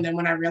vinyl, and then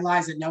when I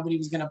realized that nobody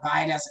was gonna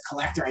buy it as a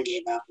collector, I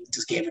gave up.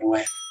 Just gave it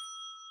away.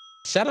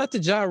 Shout out to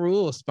Ja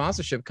Rule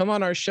sponsorship. Come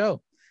on our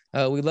show.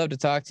 We'd love to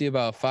talk to you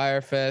about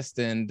Firefest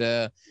and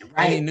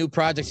any new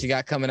projects you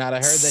got coming out. I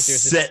heard that you're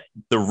set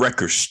the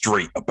record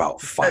straight about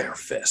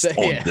Firefest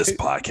on this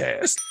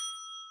podcast.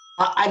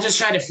 I just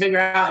tried to figure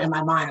out in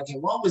my mind, okay,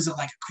 what was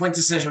like a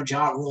quintessential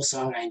Ja Rule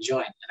song I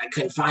enjoyed? And I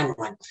couldn't find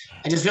one.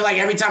 I just feel like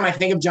every time I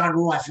think of Ja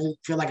Rule, I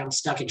feel like I'm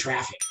stuck in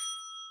traffic.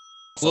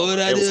 What would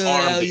I do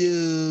without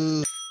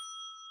you?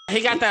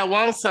 He got that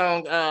one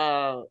song,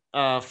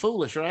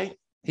 Foolish, right?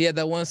 He had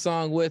that one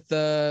song with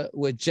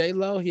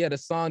J-Lo. He had a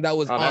song that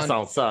was that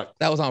song sucked.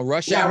 That was on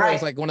Rush Hour. Right. It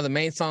was like one of the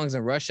main songs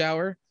in Rush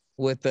Hour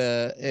with was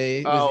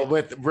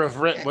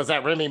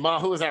that Remy Ma?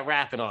 Who was that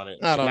rapping on it?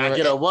 I don't know.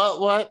 Get a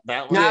what?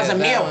 That one. No, that was a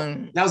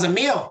meal. That was a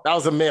meal. That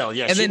was a meal.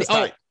 Yeah.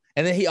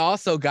 And then he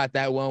also got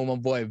that one with my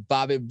boy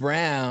Bobby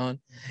Brown.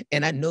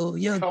 And I know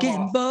you're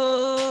getting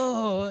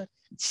bored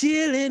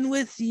chilling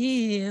with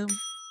him.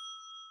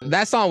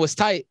 That song was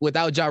tight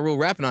without Ja Rule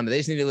rapping on it. They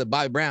just needed to let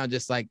Bobby Brown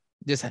just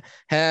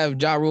have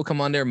Ja Rule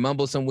come on there,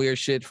 mumble some weird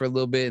shit for a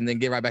little bit, and then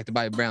get right back to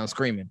Bobby Brown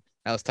screaming.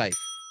 That was tight.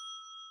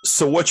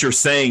 So what you're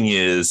saying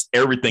is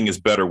everything is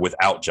better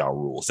without Ja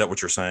Rule. Is that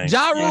what you're saying?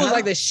 Ja Rule is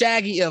like the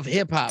Shaggy of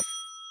hip hop.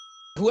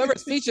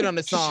 Whoever's featured on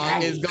the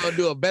song is going to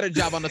do a better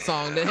job on the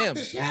song than him.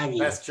 Shaggy.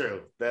 That's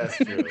true.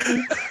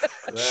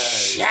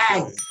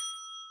 Shaggy.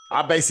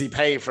 I basically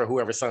paid for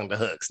whoever sung the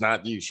hooks,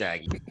 not you,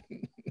 Shaggy.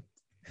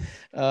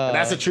 And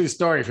that's a true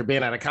story for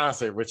being at a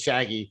concert with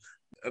Shaggy.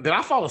 Did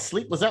I fall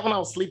asleep? Was that when I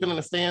was sleeping in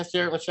the stands,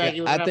 Jared, when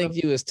Shaggy was rapping?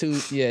 Think you was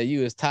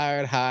you was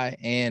tired, high,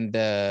 and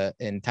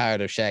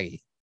tired of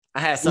Shaggy. I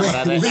had some of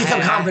that.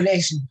 Lethal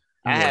combination.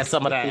 I had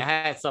some of that. I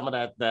had some of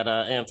that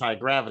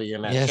anti-gravity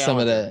in that. Yeah, some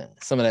of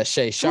that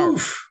Shay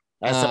Sharp.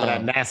 I had some of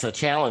that NASA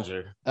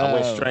Challenger. I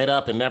went straight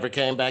up and never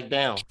came back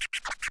down.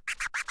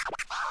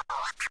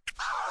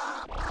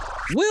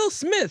 Will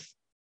Smith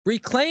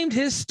reclaimed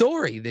his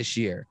story this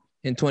year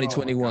in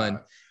 2021.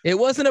 It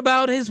wasn't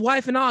about his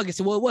wife in August.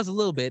 Well, it was a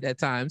little bit at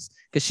times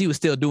because she was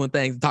still doing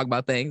things and talk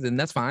about things, and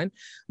that's fine.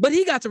 But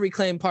he got to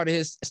reclaim part of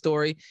his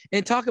story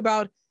and talk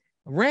about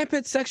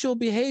rampant sexual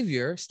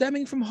behavior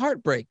stemming from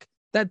heartbreak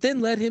that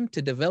then led him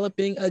to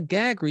developing a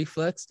gag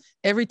reflex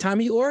every time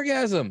he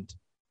orgasmed.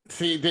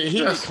 See, did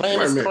he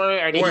reclaim his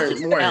story? Are we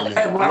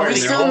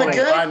still in the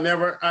good?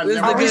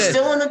 Are we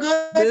still in the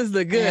good? This is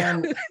the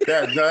good.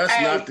 That's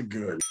not the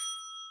good.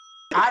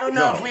 I don't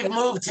know if we've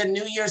moved to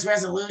New Year's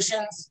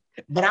resolutions,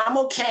 but I'm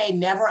okay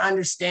never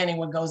understanding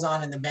what goes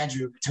on in the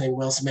bedroom between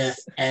Will Smith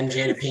and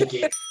Jada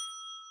Pinkett.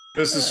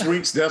 Mr.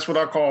 Sweets, that's what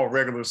I call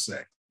regular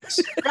sex.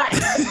 Right.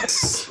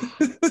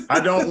 I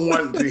don't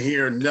want to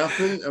hear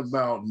nothing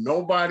about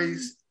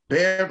nobody's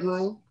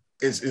bedroom.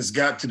 It's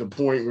got to the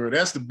point where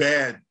that's the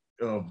bad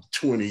of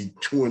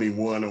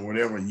 2021 or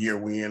whatever year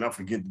we in. I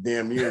forget the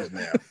damn years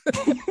now.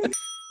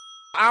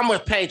 I'm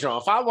with Pedro.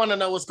 If I want to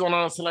know what's going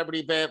on in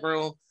celebrity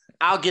bedroom,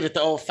 I'll get it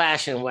the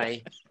old-fashioned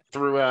way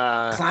through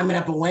climbing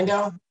up a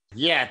window.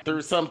 Yeah,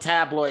 through some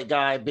tabloid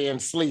guy being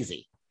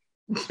sleazy.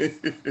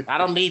 I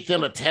don't need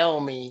them to tell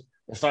me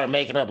and start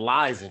making up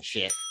lies and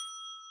shit.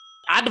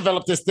 I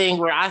developed this thing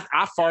where I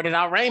farted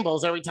out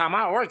rainbows every time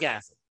I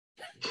orgasm.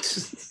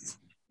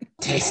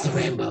 Taste the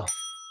rainbow.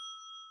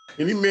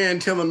 Any man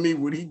telling me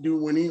what he do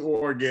when he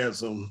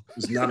orgasm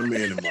is not a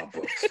man in my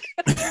books.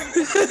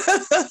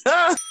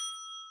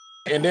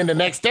 And then the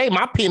next day,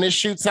 my penis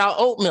shoots out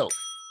oat milk.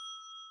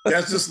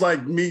 That's just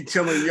like me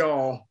telling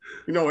y'all,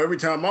 every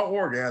time I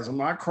orgasm,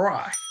 I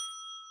cry.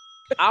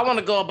 I want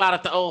to go about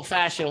it the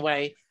old-fashioned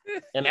way.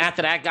 And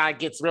after that guy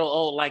gets real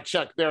old like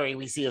Chuck Berry,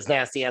 we see his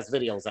nasty-ass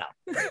videos out.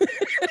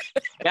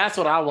 That's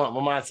what I want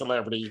with my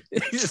celebrity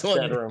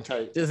bedroom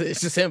tape.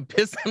 It's just him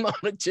pissing on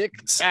the chick.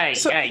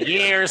 Hey,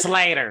 years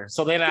later.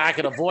 So then I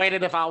can avoid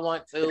it if I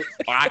want to,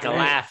 or I can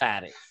laugh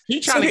at it.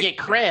 He's trying to get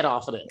cred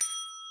off of this.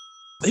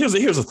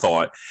 Here's a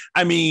thought.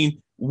 I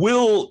mean,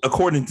 Will,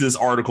 according to this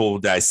article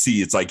that I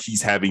see, it's like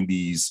he's having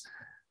these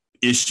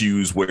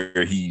issues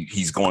where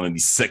he's going on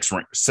these sex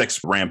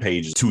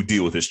rampages to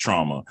deal with his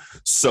trauma.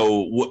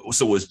 So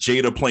was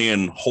Jada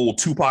playing whole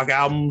Tupac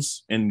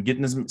albums and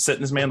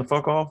setting this man the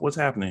fuck off? What's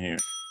happening here?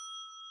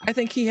 I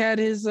think he had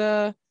his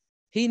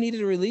he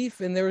needed relief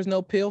and there was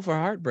no pill for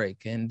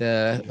heartbreak. And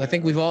I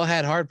think we've all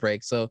had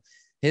heartbreak. So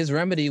his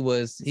remedy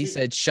was, he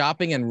said,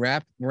 shopping and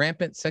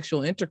rampant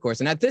sexual intercourse.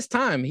 And at this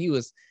time he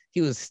was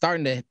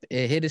starting to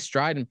hit his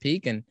stride and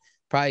peak, and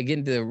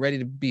probably ready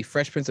to be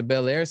Fresh Prince of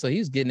Bel-Air. So he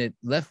was getting it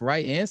left,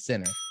 right, and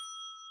center.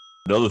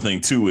 The other thing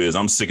too is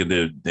I'm sick of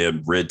their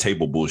red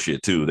table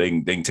bullshit too. They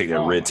can take that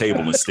red table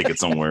and stick it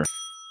somewhere.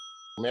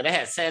 Man, they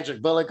had Sandra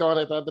Bullock on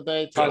it the other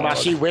day talking about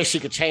she wished she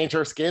could change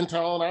her skin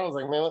tone. I was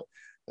like, man,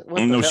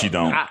 what no, the she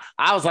hell? don't.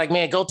 I was like,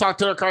 man, go talk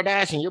to her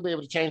Kardashian. You'll be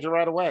able to change her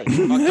right away. Get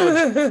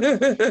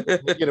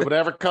it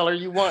whatever color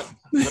you want,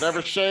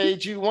 whatever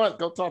shade you want.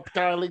 Go talk to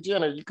Kylie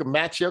Jenner. You can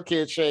match your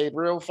kid's shade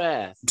real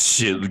fast.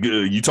 Shit,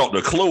 you talk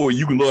to Chloe,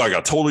 you can look like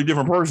a totally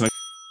different person.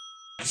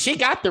 She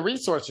got the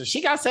resources.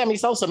 She got Sammy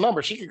Sosa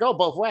number. She could go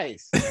both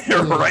ways.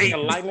 Right.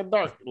 Light and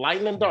dark,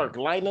 light and dark,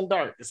 light and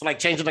dark. It's like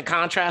changing the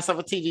contrast of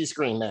a TV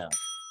screen now.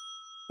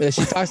 If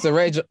she talks to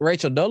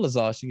Rachel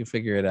Dolezal, she can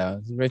figure it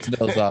out. Rachel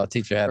Dolezal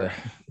teach her how to.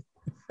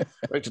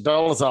 Rachel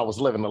Dolezal was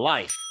living the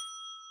life.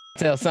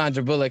 Tell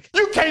Sandra Bullock,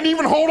 You can't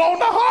even hold on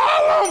to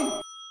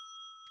Harlem.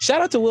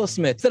 shout out to Will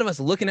Smith. Instead of us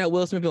looking at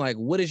Will Smith being like,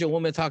 what is your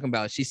woman talking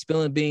about? She's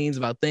spilling beans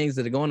about things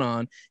that are going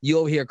on. You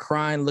over here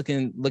crying,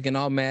 looking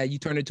all mad. You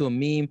turned into a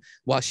meme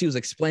while she was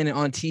explaining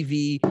on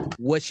TV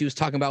what she was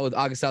talking about with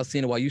August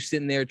Alsina while you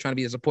sitting there trying to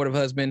be a supportive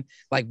husband.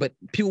 Like, but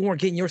people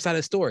weren't getting your side of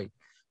the story.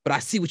 But I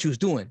see what you was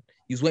doing.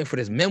 You was waiting for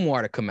this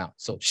memoir to come out.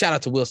 So shout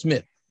out to Will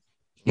Smith.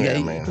 He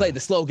played the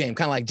slow game,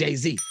 kind of like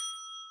Jay-Z.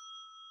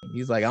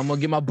 He's like, I'm gonna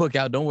get my book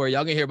out. Don't worry,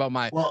 y'all can hear about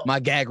my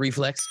gag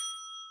reflex.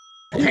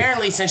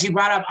 Apparently, since you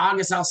brought up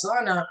August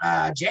Alsina,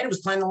 Jada was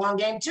playing the long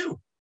game too.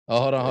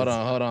 Oh,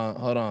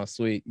 hold on,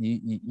 sweet.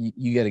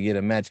 You got to get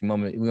a magic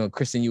moment. We're gonna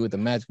christen you with a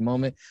magic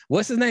moment.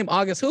 What's his name?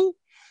 August who?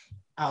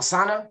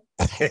 Alsina.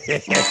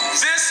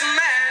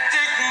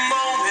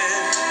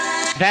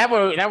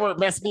 That would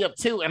mess me up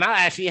too, and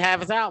I actually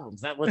have his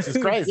albums. Which is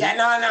crazy. Yeah,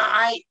 no.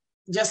 I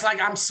just like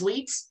I'm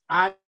sweet.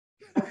 I'm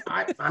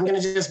gonna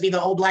just be the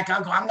old black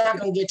uncle. I'm not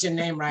gonna get your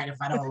name right if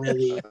I don't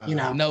really,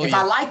 if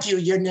I like you,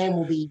 your name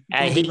will be.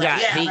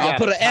 I'll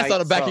put an S on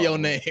the back of your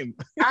name.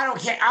 I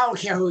don't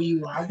care who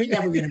you are. We're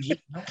never gonna meet.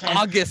 Okay.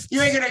 August.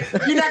 You're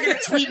not gonna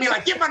tweet me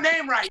like, get my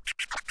name right.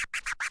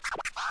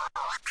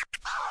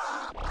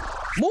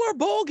 More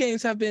bowl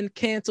games have been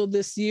canceled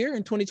this year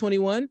in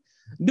 2021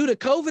 due to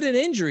COVID and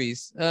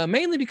injuries,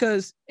 mainly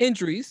because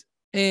injuries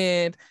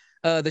and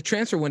the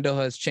transfer window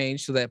has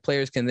changed so that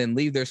players can then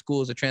leave their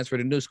schools or transfer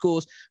to new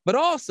schools. But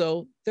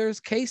also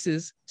there's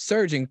cases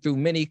surging through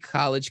many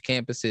college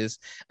campuses,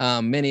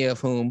 many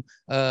of whom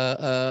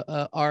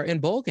are in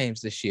bowl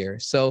games this year.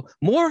 So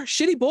more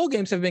shitty bowl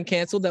games have been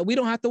canceled that we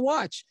don't have to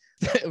watch.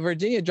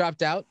 Virginia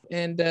dropped out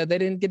and they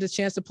didn't get a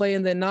chance to play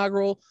in the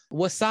inaugural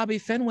Wasabi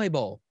Fenway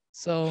Bowl.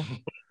 So,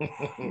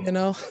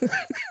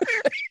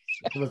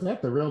 Was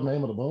that the real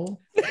name of the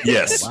bowl?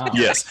 Yes, wow.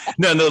 Yes.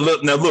 No,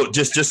 look,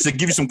 just to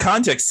give you some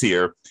context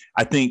here,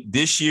 I think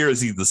this year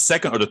is either the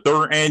second or the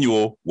third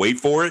annual, wait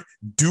for it,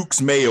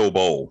 Duke's Mayo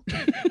Bowl.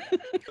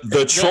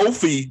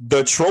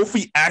 The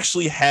trophy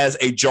actually has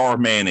a jar of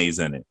mayonnaise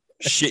in it.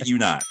 Shit you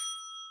not.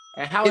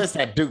 And how is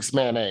that Duke's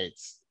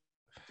mayonnaise?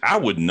 I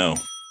wouldn't know.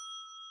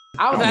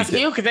 I was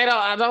asking you because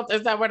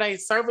is that where they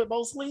serve it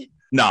mostly?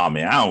 Nah,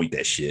 man, I don't eat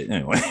that shit.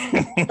 Anyway.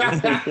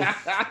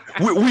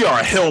 we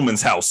are a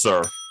Hellman's house,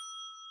 sir.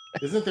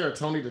 Isn't there a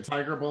Tony the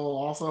Tiger Bowl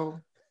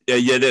also?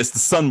 Yeah, there's the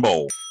Sun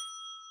Bowl.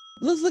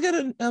 Let's look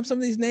at some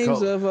of these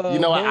names of. You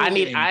know what? I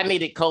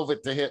needed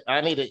COVID to hit.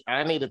 I needed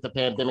the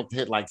pandemic to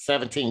hit like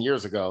 17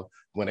 years ago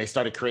when they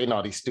started creating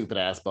all these stupid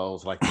ass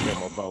bowls like the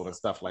Demo Bowl and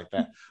stuff like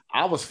that.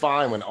 I was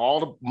fine when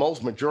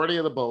majority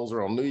of the bowls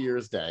are on New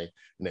Year's Day,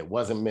 and there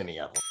wasn't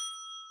many of them.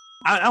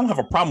 I don't have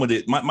a problem with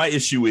it. My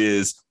issue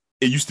is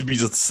it used to be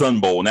just the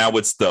Sun Bowl. Now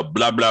it's the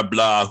blah, blah,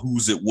 blah,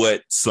 who's it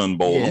what Sun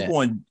Bowl. Yeah. I'm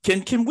going,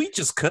 can we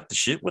just cut the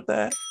shit with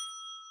that?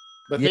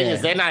 The thing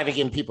is, they're not even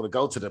getting people to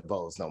go to the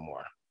bowls no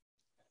more.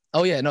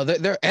 Oh, yeah. No,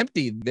 they're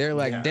empty. They're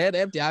like dead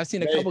empty. I've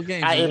seen a couple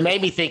games. It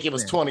made me think it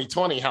was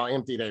 2020 how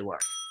empty they were.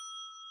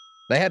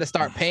 They had to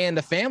start paying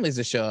the families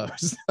to show up.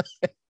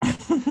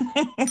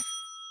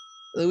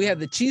 We had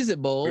the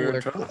Cheez-It Bowl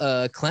where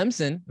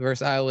Clemson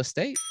versus Iowa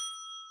State.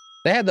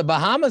 They had the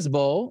Bahamas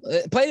Bowl.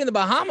 Played in the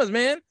Bahamas,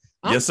 man.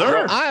 Yes,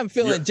 sir. I am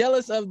feeling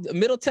jealous of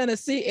Middle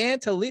Tennessee and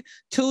Toledo,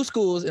 two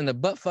schools in the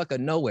buttfuck of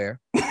nowhere.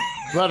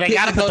 Well, they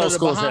got to put those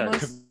schools there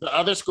because the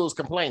other schools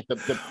complained.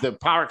 The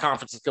power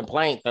conferences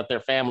complained that their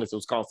families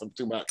was costing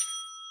too much.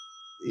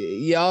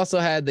 You also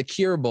had the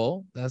Cure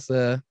Bowl. That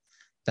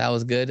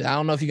was good. I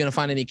don't know if you're gonna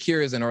find any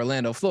cures in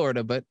Orlando,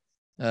 Florida, but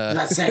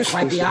that's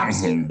quite the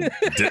opposite.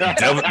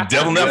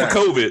 Devil never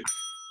COVID.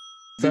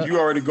 Did you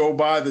already go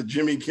by the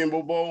Jimmy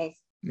Kimmel Bowl?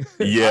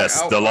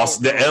 Yes,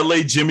 the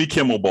LA Jimmy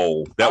Kimmel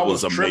Bowl. That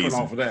was amazing.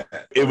 Off of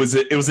that. It was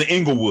in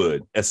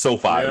Inglewood at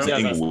SoFi. It was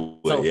in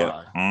Inglewood.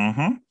 Yeah.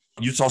 Mm-hmm.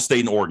 Utah State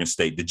and Oregon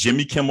State. The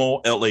Jimmy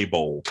Kimmel LA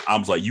Bowl. I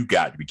was like, you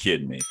got to be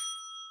kidding me.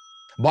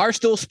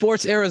 Barstool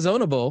Sports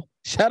Arizona Bowl.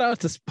 Shout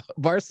out to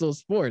Barstool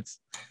Sports.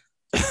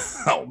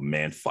 Oh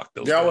man, fuck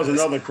those. That was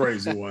another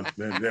crazy one.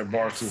 That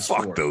Barstool Sports.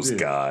 Fuck those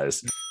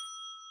guys.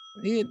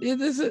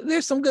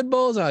 There's some good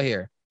bowls out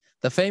here.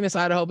 The famous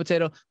Idaho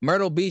Potato,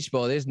 Myrtle Beach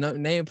Bowl. There's no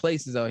name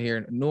places out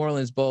here. New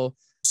Orleans Bowl.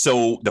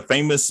 So the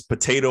famous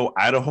Potato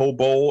Idaho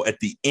Bowl, at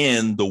the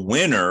end, the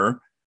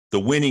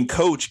winning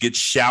coach gets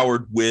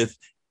showered with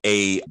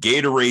a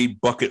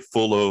Gatorade bucket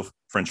full of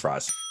French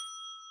fries.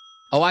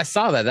 Oh, I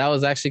saw that. That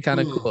was actually kind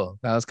of cool.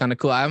 That was kind of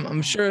cool.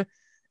 I'm sure,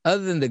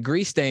 other than the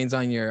grease stains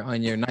on your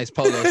nice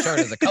polo shirt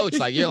as a coach,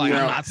 like you're like,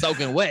 I'm not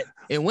soaking wet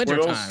in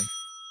wintertime.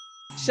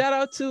 Shout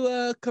out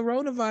to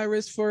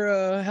coronavirus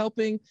for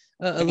helping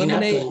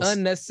eliminate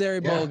unnecessary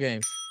bowl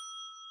games.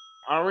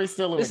 Are we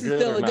still in This is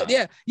still a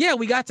good, yeah.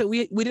 We got to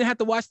we didn't have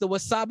to watch the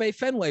Wasabi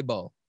Fenway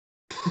Bowl.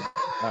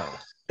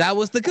 That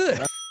was the good.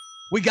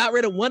 We got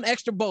rid of one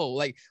extra bowl.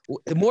 Like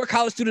more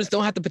college students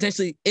don't have to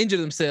potentially injure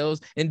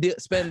themselves and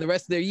spend the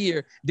rest of their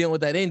year dealing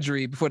with that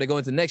injury before they go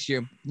into next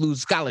year,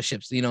 lose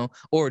scholarships,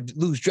 or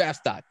lose draft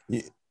stock.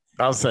 Yeah.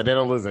 I was saying they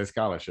don't lose their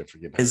scholarship for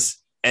getting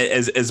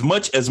as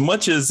much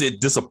as it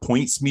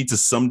disappoints me to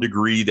some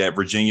degree that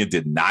Virginia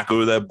did not go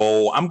to that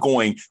bowl, I'm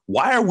going,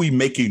 why are we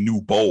making new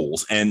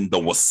bowls? And the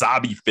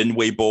Wasabi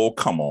Fenway Bowl,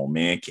 come on,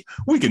 man.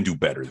 We can do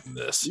better than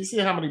this. You see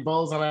how many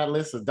bowls on that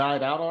list have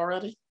died out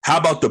already? How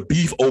about the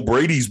Beef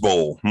O'Brady's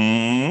Bowl?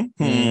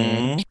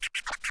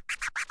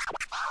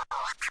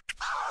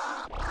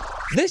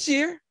 This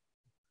year,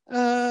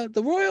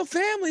 the royal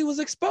family was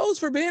exposed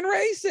for being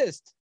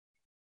racist.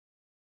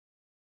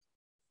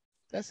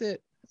 That's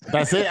it.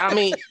 That's it. I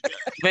mean,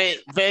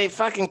 they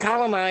fucking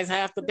colonized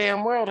half the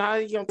damn world. How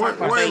are you gonna talk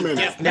about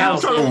that? Now,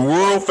 the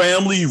royal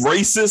family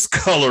racist?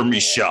 Color me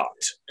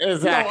shocked.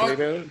 Exactly,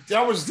 dude.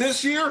 That was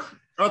this year?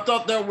 I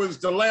thought that was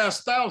the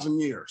last 1,000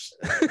 years.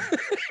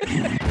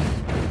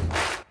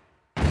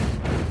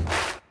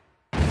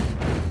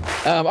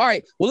 All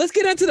right. Well, let's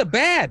get into the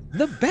bad.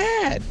 The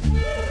bad.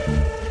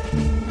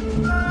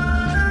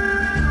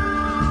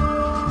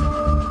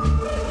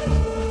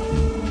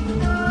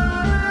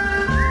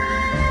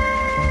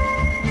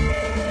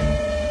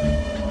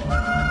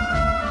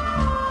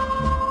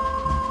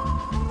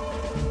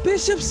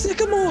 Bishop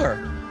Sycamore,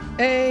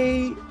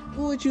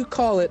 what would you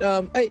call it?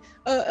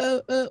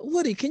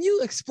 Woody, can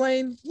you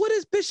explain what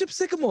is Bishop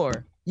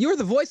Sycamore? You're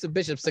the voice of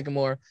Bishop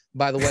Sycamore,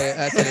 by the way,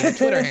 as a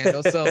Twitter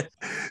handle.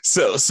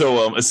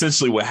 So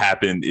essentially what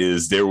happened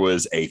is there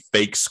was a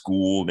fake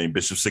school named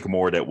Bishop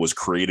Sycamore that was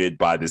created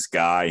by this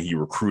guy. He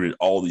recruited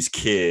all these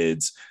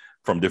kids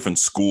from different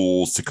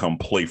schools to come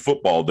play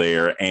football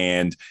there.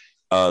 And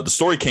the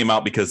story came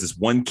out because this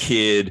one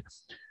kid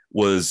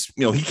was,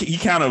 he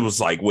kind of was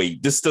like,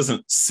 wait, this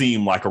doesn't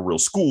seem like a real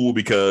school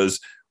because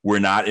we're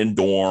not in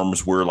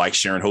dorms. We're like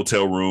sharing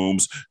hotel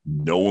rooms.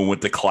 No one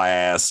went to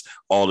class.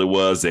 All it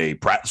was, they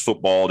practice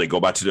football. They go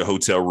back to their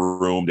hotel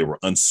room. They were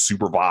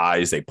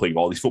unsupervised. They played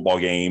all these football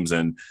games.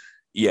 And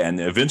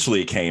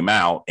eventually it came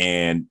out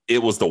and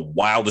it was the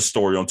wildest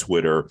story on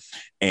Twitter.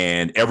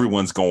 And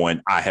everyone's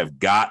going, I have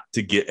got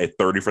to get a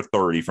 30 for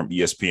 30 from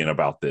ESPN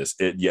about this.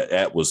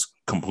 That was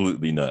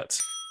completely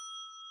nuts.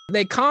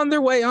 They conned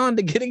their way on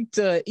to getting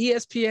to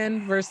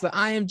ESPN versus the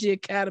IMG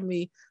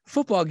Academy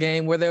football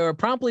game where they were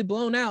promptly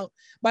blown out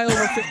by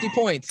over 50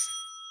 points.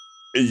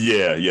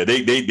 Yeah.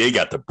 They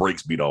got the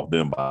brakes beat off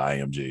them by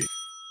IMG.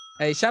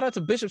 Hey, shout out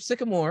to Bishop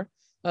Sycamore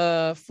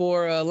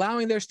for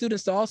allowing their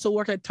students to also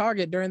work at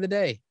Target during the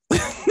day.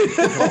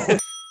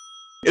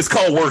 It's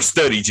called work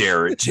study,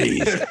 Jared.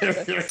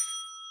 Jeez.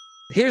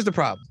 Here's the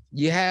problem.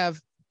 You have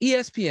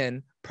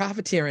ESPN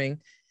profiteering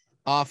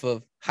off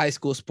of high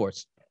school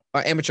sports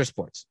or amateur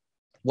sports.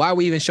 Why are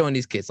we even showing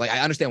these kids? Like, I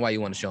understand why you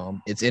want to show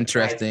them. It's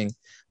interesting,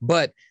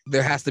 but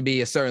there has to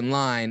be a certain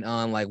line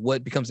on like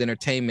what becomes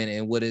entertainment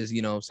and what is,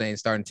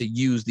 starting to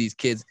use these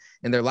kids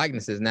and their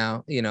likenesses.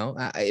 Now,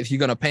 if you're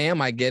going to pay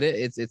them, I get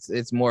it.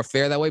 It's more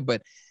fair that way,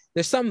 but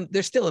there's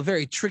still a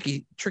very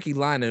tricky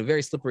line and a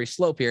very slippery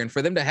slope here. And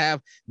for them to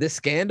have this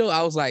scandal,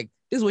 I was like,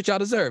 this is what y'all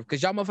deserve,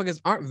 because y'all motherfuckers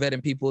aren't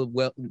vetting people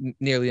well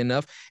nearly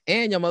enough.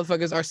 And y'all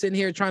motherfuckers are sitting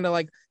here trying to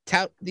like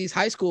tout these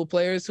high school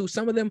players who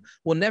some of them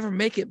will never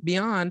make it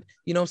beyond,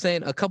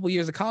 a couple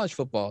years of college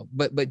football.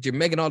 But you're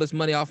making all this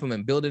money off them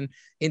and building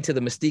into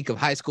the mystique of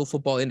high school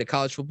football into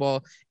college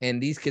football.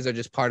 And these kids are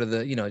just part of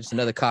the, just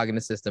another cog in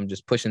the system,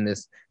 just pushing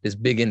this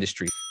big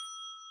industry.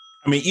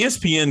 I mean,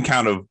 ESPN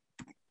kind of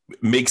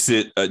makes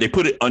it, they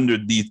put it under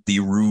the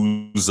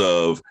rules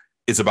of,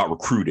 it's about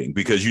recruiting,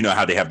 because you know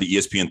how they have the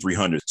ESPN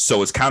 300.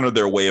 So it's kind of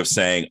their way of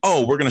saying,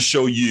 oh, we're going to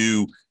show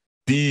you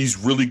these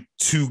really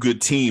two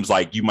good teams.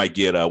 Like you might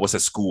get what's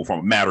that school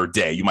from Mater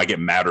Day? You might get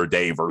Mater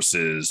Day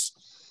versus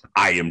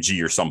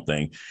IMG or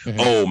something. Mm-hmm.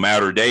 Oh,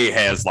 Mater Day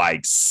has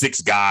like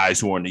 6 guys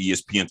who are in the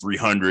ESPN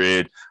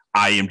 300.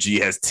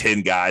 IMG has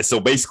 10 guys. So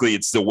basically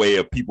it's the way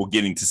of people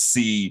getting to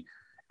see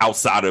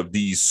outside of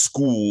these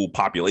school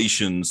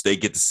populations. They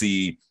get to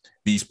see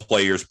these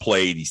players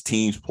play, these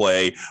teams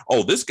play.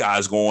 Oh, this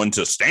guy's going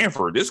to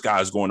Stanford. This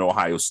guy's going to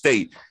Ohio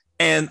State.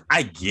 And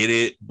I get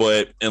it,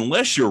 but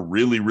unless you're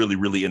really, really,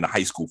 really into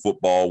high school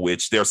football,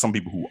 which there are some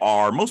people who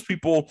are, most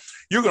people,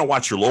 you're going to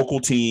watch your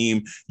local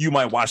team. You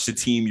might watch the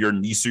team your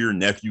niece or your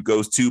nephew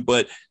goes to,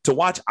 but to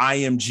watch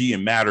IMG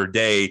and Mater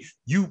Day,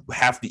 you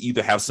have to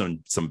either have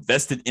some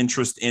vested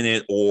interest in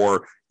it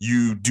or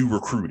you do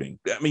recruiting.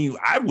 I mean,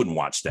 I wouldn't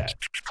watch that.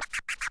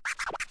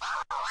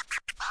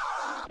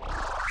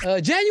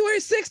 January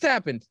 6th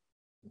happened.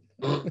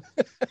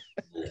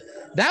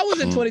 That was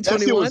in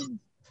 2021.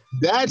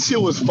 That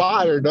shit was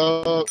fire,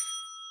 dog.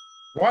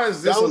 Why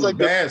is this on the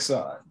bad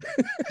side?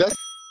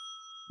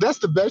 That's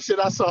the best shit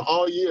I saw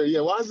all year. Yeah,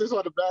 why is this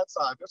on the bad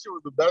side? That shit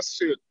was the best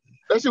shit.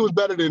 That shit was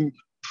better than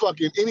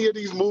fucking any of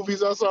these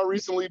movies I saw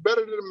recently.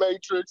 Better than The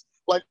Matrix.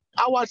 Like,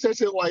 I watched that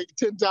shit like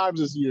 10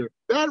 times this year.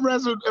 That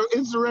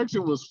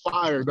insurrection was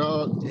fire,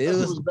 dog. It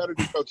was better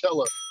than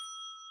Coachella.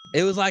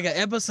 It was like an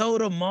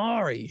episode of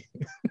Maury.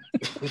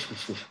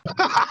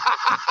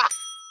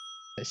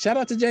 Shout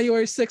out to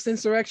January 6th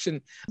insurrection.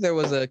 There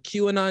was a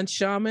QAnon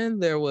shaman.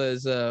 There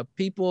was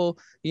people,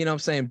 you know what I'm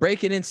saying,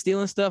 breaking in,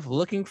 stealing stuff,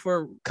 looking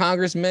for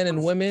congressmen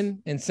and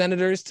women and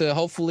senators to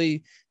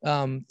hopefully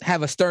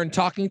have a stern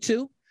talking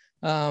to.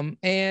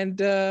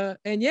 And a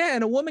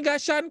woman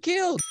got shot and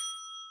killed.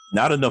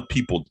 Not enough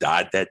people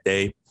died that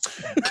day.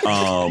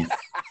 Although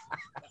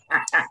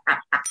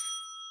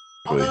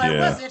it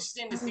was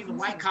interesting to see the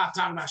white cop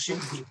talking about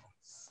shooting people.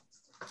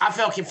 I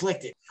felt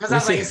conflicted because I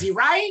was like, is he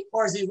right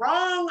or is he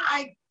wrong?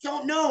 I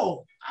don't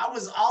know. I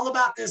was all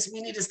about this.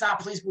 We need to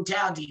stop police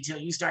brutality until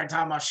you started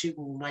talking about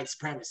shooting white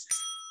supremacists.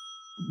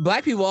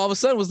 Black people all of a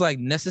sudden was like,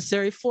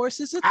 necessary force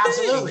is a thing.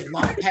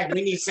 Absolutely. Heck,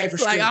 we need safer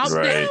streets. Like,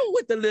 I'm down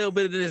with a little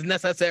bit of this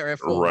necessary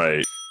force.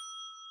 Right.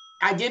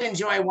 I did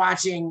enjoy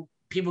watching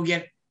people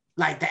get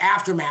like the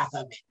aftermath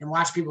of it and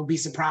watch people be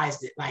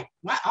surprised at like,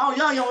 what?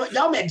 Oh,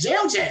 y'all met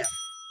jail jam.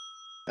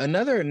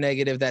 Another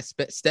negative that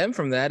stemmed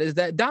from that is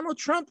that Donald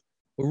Trump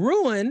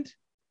ruined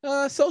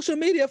social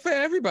media for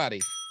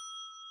everybody.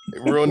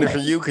 It ruined it for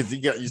you because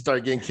you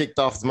started getting kicked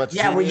off as much.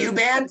 Yeah, were you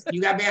banned?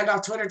 You got banned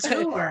off Twitter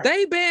too? Or?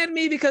 They banned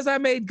me because I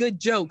made good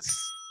jokes.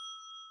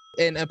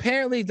 And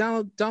apparently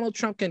Donald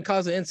Trump can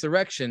cause an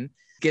insurrection,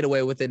 get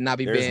away with it, and not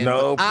be banned. There's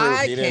no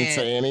proof he didn't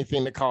say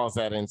anything to cause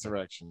that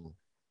insurrection.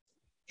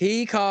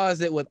 He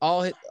caused it with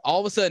all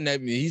of a sudden.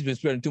 He's been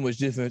spreading too much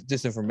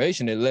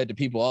disinformation. It led to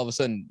people all of a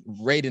sudden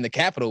raiding the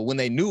Capitol when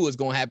they knew it was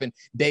going to happen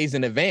days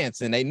in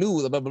advance, and they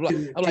knew blah blah blah.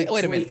 I'm like,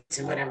 wait a minute,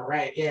 and whatever,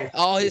 right? Yeah,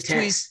 all his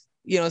tweets,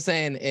 you know what I'm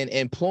saying, and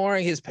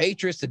imploring his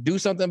patriots to do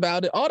something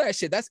about it. All that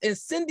shit, that's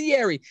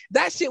incendiary.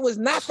 That shit was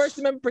not First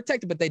Amendment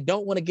protected, but they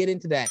don't want to get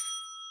into that.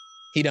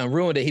 He done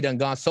ruined it. He done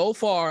gone so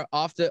far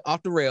off the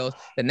rails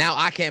that now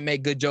I can't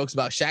make good jokes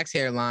about Shaq's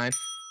hairline.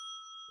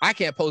 I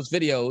can't post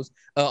videos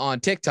on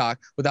TikTok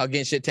without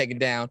getting shit taken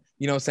down,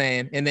 you know what I'm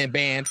saying? And then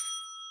banned.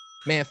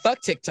 Man,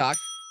 fuck TikTok.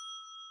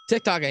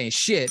 TikTok ain't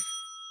shit.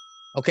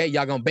 Okay,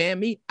 y'all gonna ban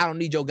me? I don't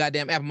need your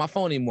goddamn app on my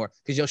phone anymore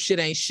because your shit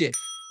ain't shit.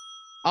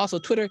 Also,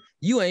 Twitter,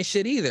 you ain't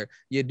shit either.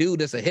 Your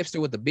dude that's a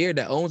hipster with a beard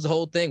that owns the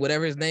whole thing,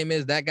 whatever his name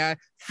is, that guy,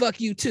 fuck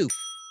you too.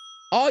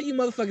 All you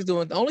motherfuckers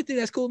doing, the only thing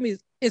that's cool with me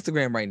is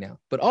Instagram right now.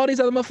 But all these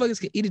other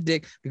motherfuckers can eat a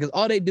dick because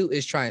all they do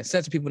is try and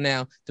censor people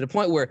now to the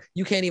point where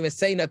you can't even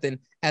say nothing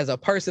as a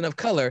person of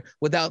color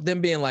without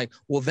them being like,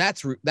 well,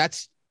 that's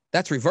reverse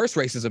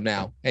racism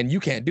now. And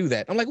you can't do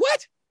that. I'm like,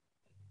 what?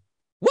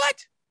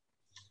 What?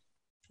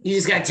 You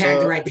just got to tag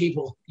the right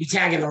people. You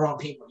tagging the wrong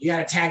people. You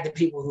got to tag the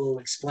people who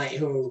explain,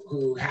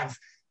 who have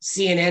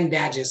CNN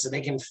badges so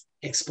they can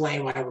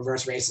explain why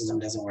reverse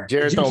racism doesn't work.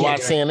 Jared don't watch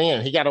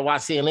CNN. He got to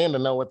watch CNN to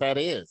know what that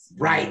is.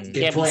 Right. He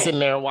can't be sitting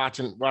there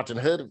watching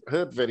hood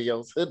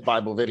videos, hood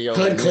Bible videos.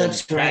 Hood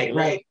clips.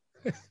 Right.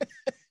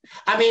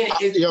 I mean,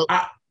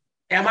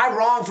 am I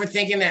wrong for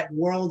thinking that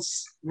World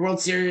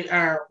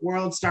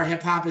Star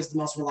Hip Hop is the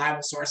most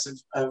reliable source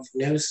of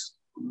news?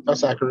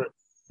 That's accurate.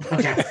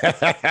 Okay.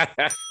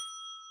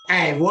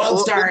 Hey,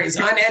 World Star is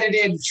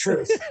unedited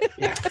truth.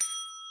 Yeah.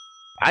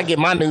 I get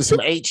my news from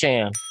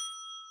 8chan.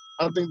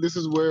 I think this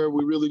is where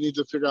we really need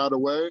to figure out a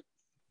way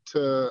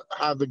to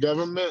have the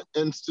government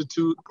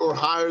institute or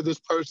hire this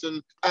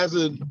person as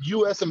a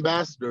U.S.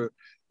 ambassador.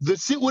 The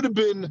shit would have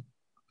been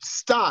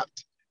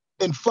stopped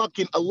in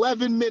fucking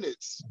 11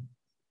 minutes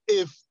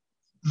if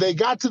they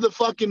got to the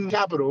fucking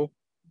Capitol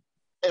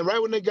and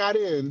right when they got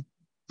in,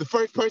 the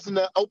first person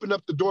that opened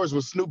up the doors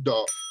was Snoop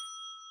Dogg.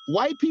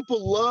 White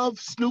people love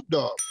Snoop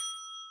Dogg.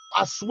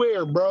 I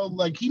swear, bro,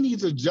 like he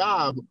needs a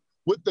job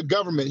with the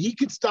government. He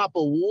could stop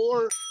a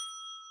war.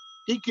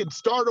 He could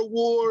start a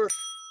war.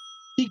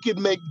 He could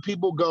make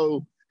people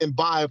go and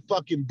buy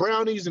fucking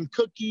brownies and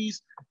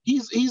cookies.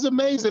 He's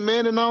amazing,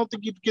 man, and I don't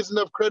think he gets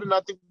enough credit. And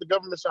I think the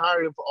government should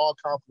hire him for all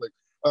conflict.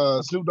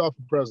 Snoop Dogg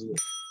for president.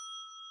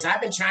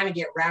 I've been trying to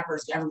get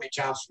rappers government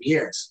jobs for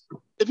years.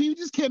 If he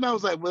just came out and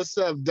was like, "What's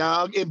up,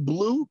 dog?" and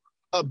blew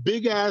a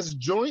big ass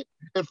joint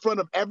in front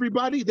of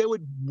everybody, they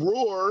would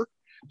roar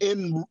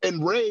in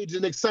rage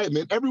and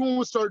excitement. Everyone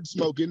would start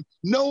smoking.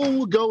 No one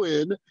would go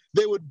in.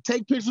 They would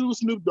take pictures with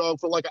Snoop Dogg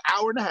for like an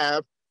hour and a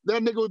half.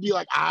 That nigga would be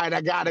like, all right,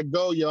 I gotta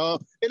go, y'all.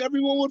 And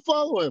everyone would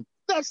follow him.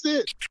 That's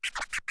it.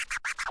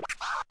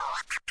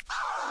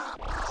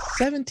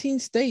 17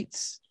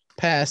 states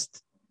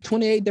passed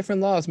 28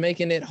 different laws,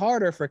 making it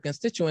harder for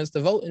constituents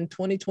to vote in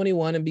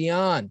 2021 and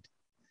beyond.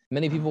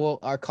 Many people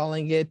are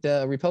calling it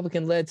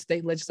Republican-led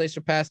state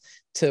legislature passed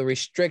to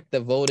restrict the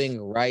voting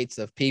rights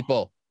of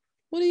people.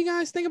 What do you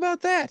guys think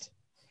about that?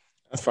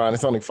 That's fine.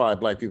 It's only 5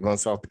 black people in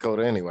South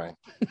Dakota anyway.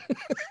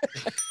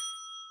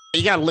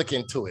 You got to look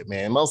into it,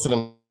 man. Most of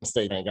them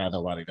states ain't got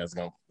nobody that's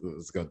gonna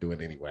do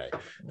it anyway.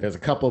 There's a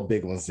couple of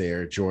big ones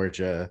there: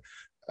 Georgia,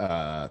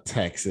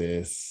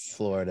 Texas,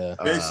 Florida.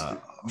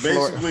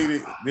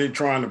 Basically, they're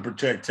trying to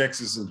protect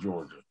Texas and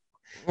Georgia.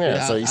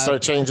 Yeah, so you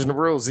start changing the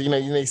rules. You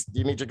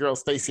need your girl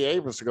Stacey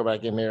Abrams to go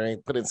back in there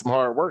and put in some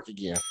hard work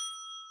again.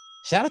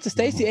 Shout out to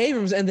Stacey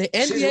Abrams and the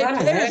NBA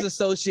Players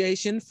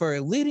Association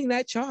for leading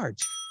that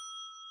charge.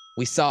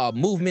 We saw a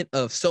movement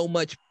of so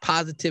much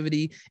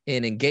positivity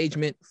and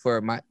engagement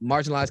for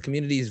marginalized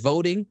communities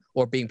voting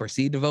or being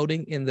perceived to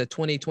voting in the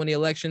 2020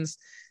 elections,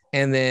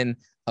 and then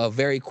a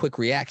very quick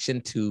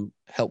reaction to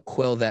help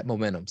quell that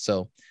momentum.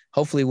 So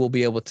hopefully we'll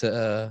be able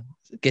to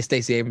get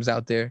Stacey Abrams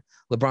out there.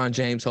 LeBron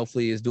James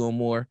hopefully is doing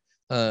more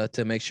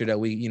to make sure that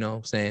we,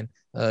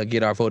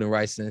 get our voting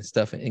rights and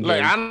stuff engaged.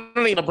 Look, I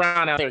don't need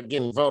LeBron out there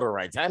getting voter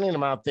rights. I need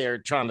him out there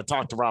trying to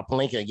talk to Rob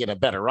Pelinka and get a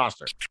better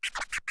roster.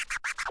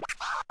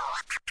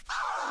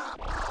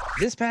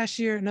 This past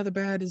year, another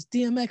bad is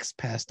DMX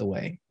passed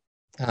away.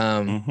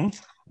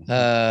 Passed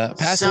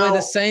away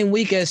the same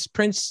week as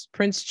Prince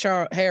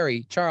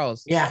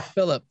Charles. Yeah.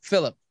 Philip,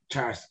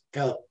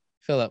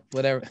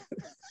 whatever.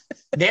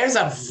 There's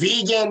a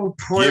vegan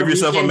Puerto Give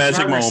yourself Rican a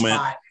magic burger moment.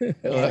 spot.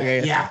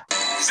 Okay. Yeah.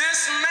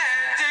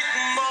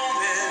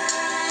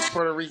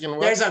 Puerto Rican.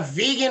 What? There's a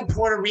vegan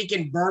Puerto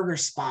Rican burger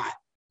spot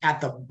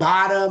at the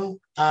bottom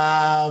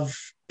of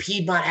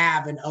Piedmont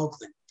Ave in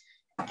Oakland.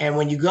 And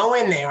when you go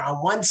in there, on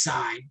one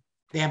side,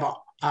 they have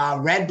a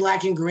red,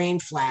 black, and green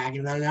flag.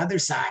 And on the other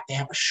side, they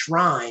have a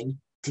shrine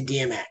to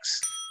DMX.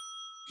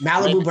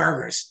 Malibu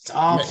Burgers. It's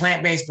all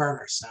plant-based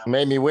burgers. So.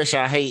 Made me wish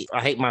I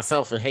hate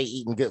myself and hate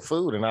eating good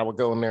food, and I would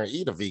go in there and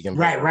eat a vegan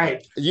burger.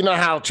 Right. You know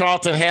how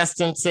Charlton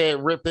Heston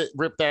said, rip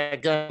that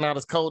gun out of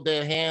his cold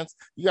dead hands?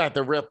 You got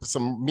to rip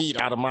some meat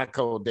out of my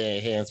cold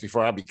dead hands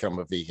before I become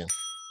a vegan.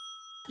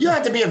 You don't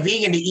have to be a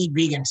vegan to eat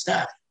vegan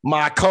stuff.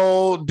 My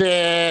cold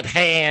dead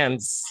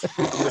hands,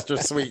 Mr.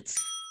 Sweets.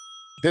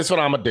 This is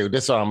what I'm going to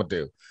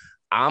do.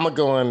 I'm going to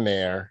go in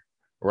there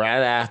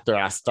right after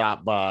I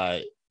stop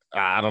by,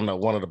 I don't know,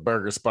 one of the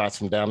burger spots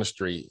from down the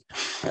street.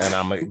 And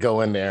I'm going to go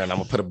in there and I'm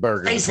going to put a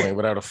burger in between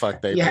whatever the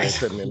fuck they're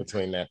putting in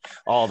between that,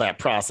 all that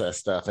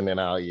processed stuff, and then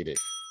I'll eat it.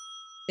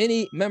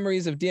 Any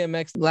memories of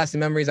DMX, lasting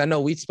memories? I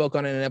know we spoke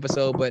on it in an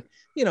episode, but,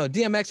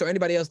 DMX or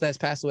anybody else that's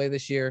passed away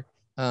this year,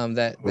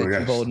 that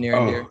you hold near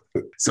and dear.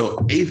 So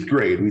 8th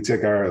grade, we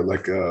take our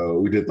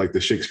we did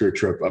the Shakespeare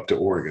trip up to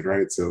Oregon,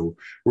 right? So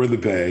we're in the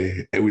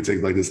Bay and we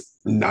take this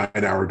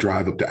 9-hour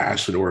drive up to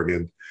Ashland,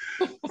 Oregon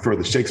for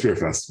the Shakespeare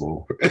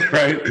Festival,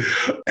 right?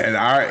 And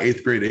our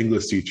 8th grade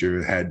English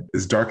teacher had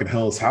As Dark and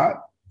Hell is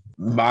Hot.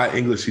 My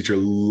English teacher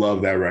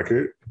loved that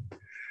record.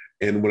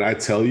 And when I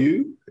tell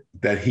you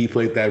that he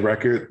played that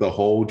record the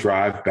whole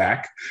drive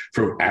back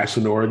from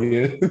Ashland,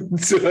 Oregon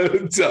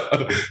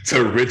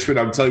to Richmond,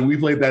 I'm telling you, we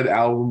played that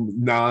album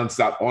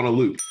nonstop on a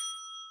loop.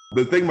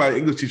 The thing my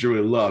English teacher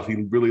really loved, he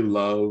really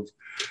loved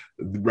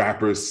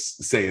rappers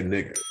saying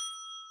nigga.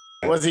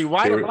 Was he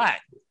white or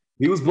black?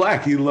 He was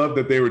black. He loved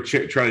that they were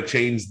trying to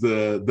change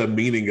the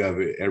meaning of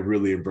it and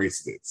really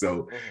embracing it.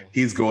 So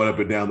he's going up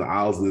and down the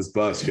aisles of this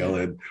bus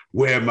yelling,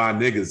 "Where my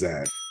niggas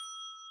at?"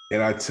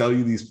 And I tell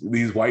you,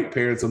 these white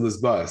parents on this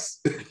bus,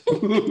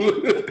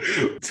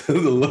 the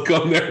look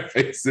on their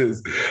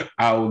faces,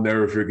 I will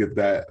never forget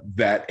that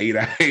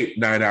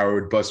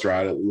 9-hour bus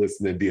ride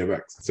listening to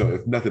DMX. So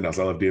if nothing else,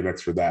 I love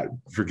DMX for that,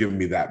 for giving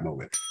me that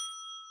moment.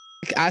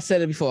 I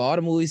said it before, all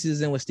the movies he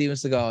was in with Steven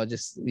Seagal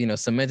just,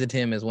 cemented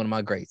him as one of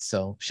my greats.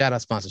 So shout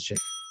out sponsorship.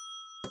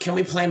 Can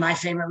we play my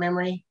favorite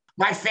memory?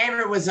 My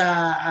favorite was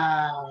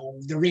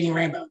the Reading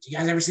Rainbow. Did you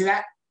guys ever see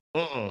that?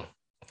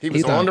 He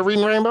was on the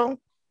Reading Rainbow?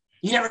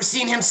 You never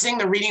seen him sing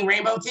the Reading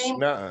Rainbow theme?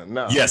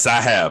 No. Yes, I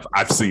have.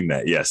 I've seen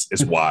that. Yes,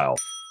 it's wild.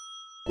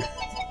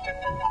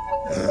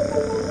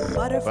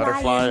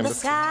 Butterfly in the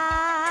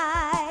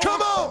sky.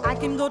 Come on! I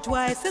can go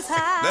twice as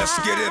high. Let's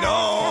get it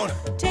on.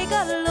 Take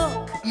a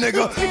look.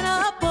 Nigga. In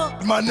a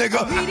book. My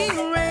nigga.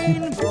 Reading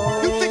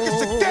Rainbow. You think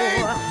it's a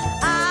game?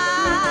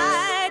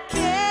 I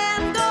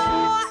can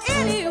go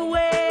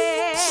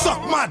anywhere.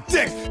 Suck my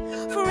dick.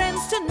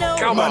 Friends to know.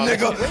 Come on,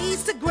 nigga.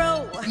 Ways to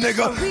grow.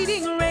 Nigga.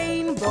 Reading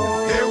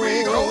Rainbow. Here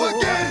we go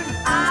again.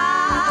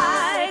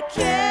 I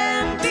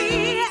can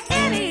be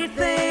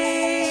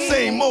anything.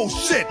 Same old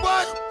shit.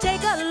 What?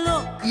 Take a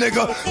look.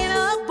 Nigga. In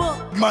a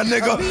book. My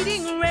nigga.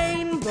 Reading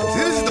Rainbow. See,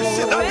 this is the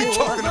shit I be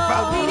talking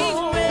about. You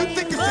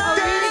think it's a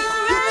game?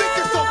 You think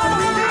it's a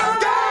real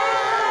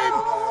game?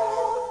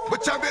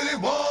 But I really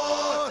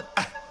want.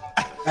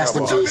 That's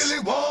the What juice. I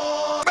really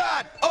want.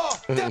 Bad.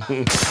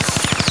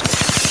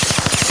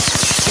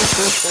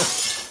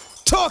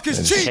 Talk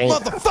is cheap,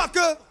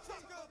 motherfucker.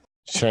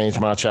 Changed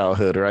my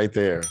childhood right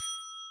there.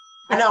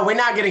 I know we're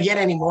not gonna get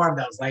any more of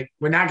those. Like,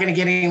 we're not gonna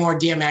get any more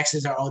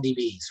DMXs or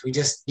ODBs. We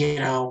just,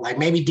 like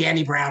maybe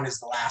Danny Brown is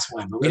the last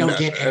one, but we don't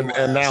get any more.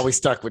 And now we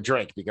stuck with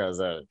Drake because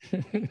Aaron,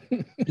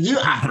 you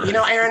and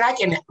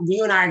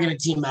I are gonna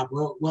team up.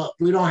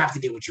 We don't have to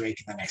deal with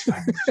Drake in the next 5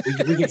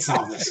 minutes. We can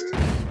solve this.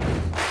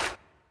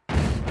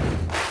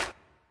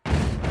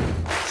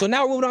 So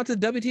now we're moving on to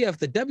the WTF.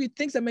 The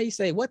things that may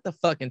say, what the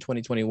fuck in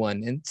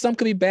 2021? And some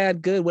could be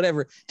bad, good,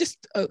 whatever.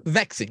 Just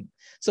vexing.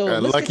 So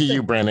lucky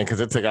you, Brandon, because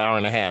it took an hour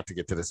and a half to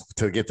get to this,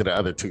 to get to the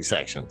other two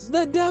sections.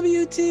 The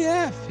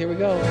WTF. Here we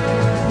go.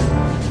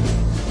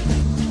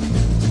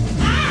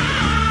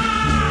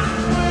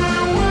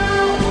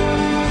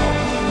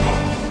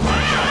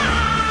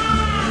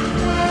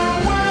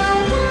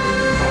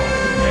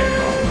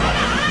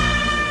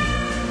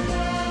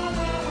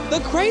 The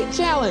Crate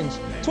Challenge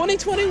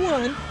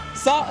 2021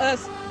 saw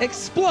us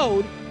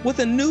explode with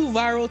a new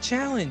viral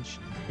challenge.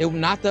 It was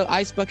not the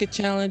ice bucket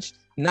challenge,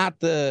 not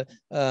the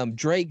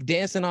Drake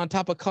dancing on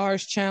top of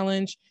cars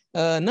challenge,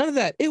 none of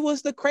that. It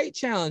was the Crate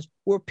Challenge,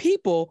 where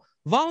people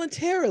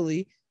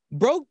voluntarily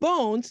broke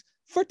bones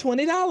for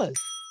 $20.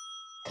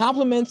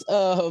 Compliments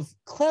of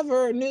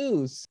Clever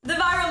News. The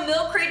viral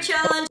milk crate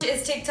challenge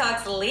is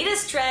TikTok's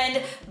latest trend,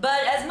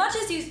 but as much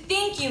as you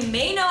think you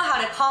may know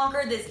how to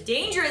conquer this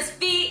dangerous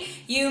feat,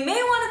 you may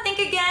want to think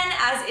again,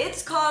 as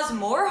it's caused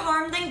more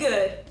harm than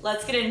good.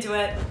 Let's get into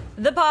it.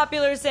 The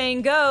popular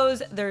saying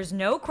goes, there's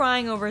no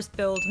crying over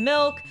spilled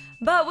milk,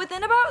 but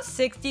within about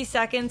 60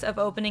 seconds of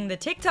opening the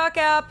TikTok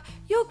app,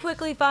 you'll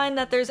quickly find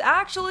that there's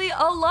actually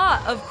a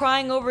lot of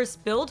crying over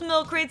spilled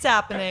milk crates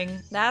happening.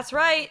 That's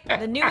right,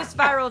 the newest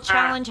viral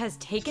challenge has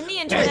taken the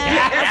internet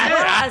as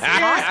well as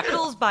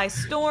hospitals by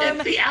storm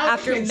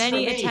after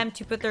many attempt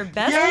to put their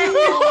best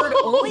foot forward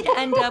only to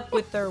end up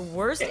with their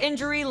worst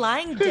injury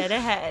lying dead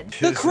ahead.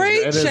 The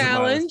Crate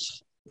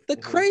Challenge, the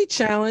Crate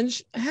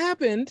Challenge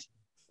happened.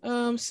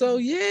 So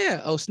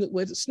yeah. Oh,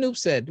 Snoop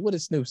said. What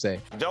did Snoop say?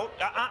 Don't.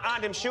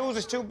 Them shoes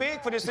is too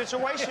big for this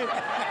situation.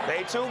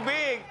 They too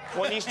big.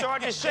 When you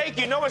start to shake,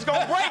 you know it's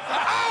gonna break.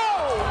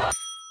 Oh!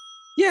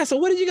 Yeah. So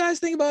what did you guys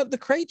think about the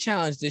Crate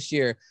Challenge this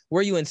year?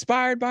 Were you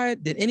inspired by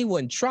it? Did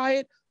anyone try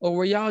it, or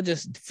were y'all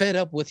just fed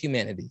up with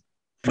humanity?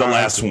 The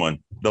last one.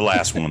 The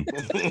last one.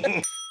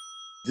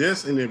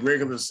 Just in the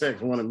regular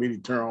sex wanted me to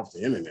turn off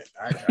the internet.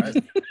 I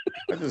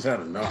just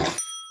had enough.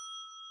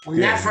 When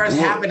that first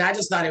happened, I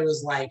just thought it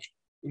was like,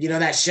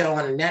 that show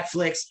on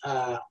Netflix,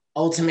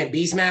 Ultimate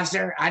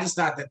Beastmaster. I just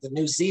thought that the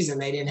new season,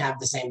 they didn't have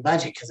the same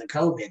budget because of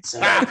COVID. So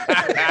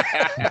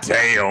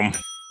damn.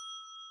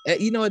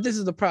 This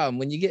is the problem.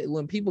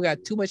 When people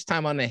got too much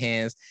time on their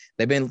hands,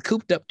 they've been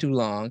cooped up too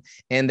long,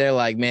 and they're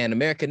like, man,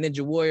 American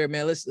Ninja Warrior,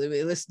 man,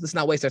 let's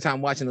not waste our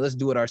time watching it. Let's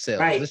do it ourselves.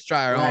 Right. Let's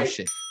try our own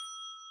shit.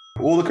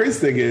 Well, the crazy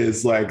thing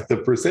is, like, the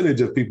percentage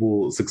of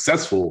people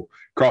successful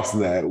crossing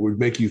that would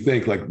make you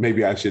think, like,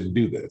 maybe I shouldn't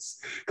do this.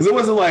 Because it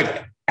wasn't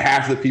like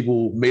half the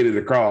people made it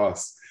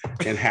across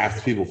and half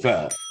the people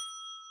fell.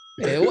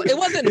 Yeah, it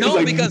wasn't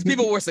known because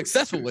people were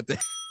successful with it.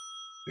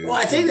 Well,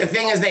 I think the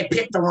thing is they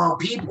picked the wrong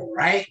people,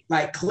 right?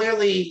 Like,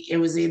 clearly it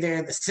was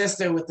either the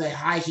sister with the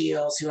high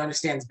heels who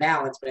understands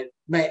balance, but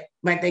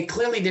they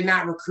clearly did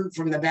not recruit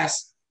from the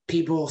best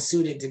people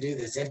suited to do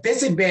this. If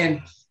this had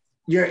been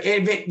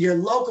your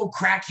local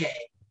crackhead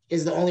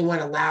is the only one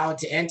allowed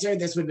to enter,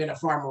 this would have been a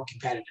far more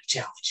competitive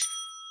challenge.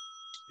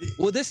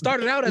 Well, this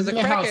started out as a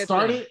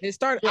crackhead. It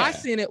started. Yeah. I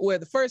seen it where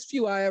the first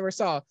few I ever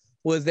saw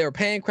was they were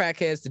paying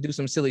crackheads to do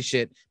some silly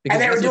shit,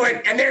 and they were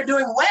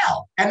doing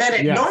well. And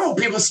then normal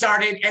people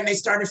started and they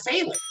started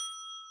failing.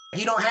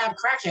 You don't have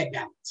crackhead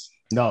balance.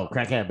 No,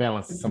 crackhead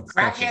balance is something.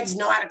 Crackheads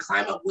know how to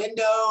climb up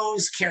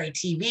windows, carry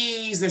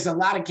TVs. There's a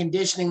lot of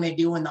conditioning they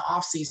do in the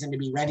off season to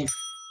be ready.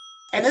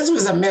 And this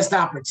was a missed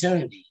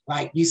opportunity.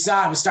 Like, you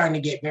saw, it was starting to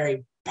get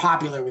very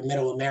popular with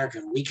middle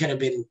America. We could have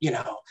been,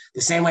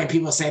 the same way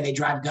people say they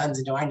drive guns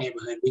into our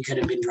neighborhood, we could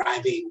have been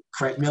driving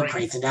milk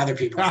crates into other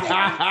people's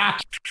neighborhood.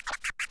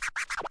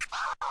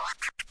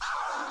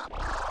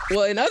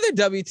 Well, in other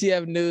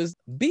WTF news,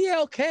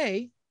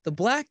 BLK, the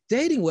black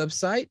dating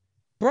website,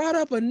 brought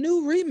up a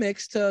new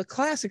remix to a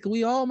classic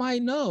we all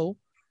might know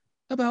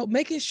about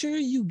making sure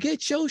you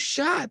get your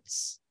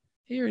shots.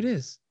 Here it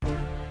is.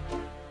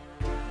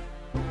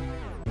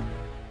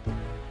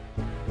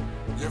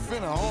 You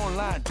finna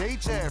online date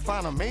chat,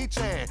 find a mate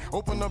chat,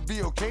 open up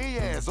BLK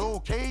ass,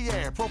 okay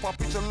yeah, profile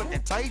picture looking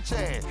tight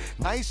chat,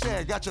 nice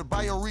chat, got your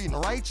bio reading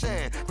right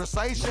chat,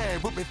 precise chat,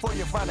 but before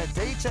you find a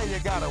date chat, you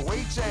gotta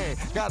wait chat,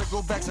 gotta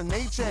go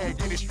vaccinate chat,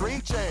 get it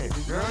straight chat,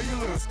 girl you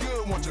look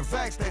good, want you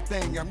vax that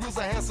thing up, you's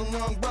a handsome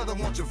young brother,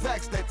 want you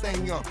vax that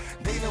thing up,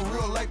 dating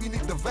real life, you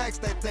need to vax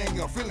that thing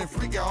up, feeling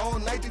freaky all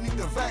night, you need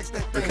to vax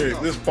that thing up.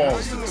 Okay, this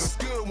pause.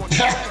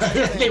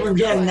 They were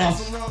good enough.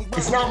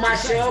 It's not my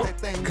show.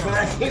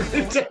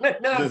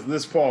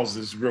 Let's pause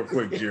this real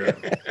quick, Jared.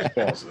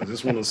 Pause. I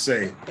just want to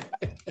say,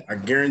 I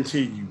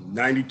guarantee you,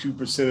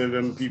 92% of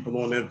them people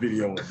on that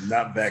video are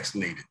not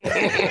vaccinated.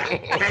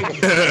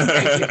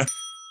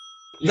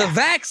 The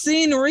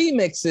vaccine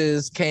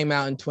remixes came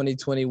out in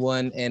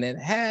 2021, and it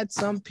had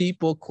some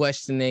people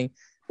questioning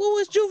What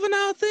was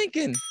Juvenile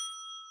thinking?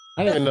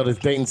 I didn't even know this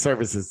dating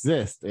service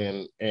exists.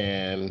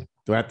 And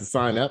do I have to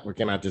sign up or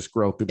can I just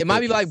scroll through? It might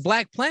be like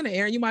Black Planet,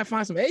 Aaron. You might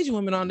find some Asian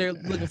women on there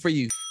looking for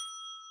you.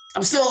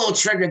 I'm still a little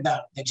triggered though.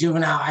 The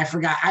Juvenile, I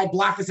forgot. I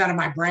blocked this out of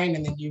my brain,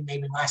 and then you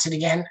made me watch it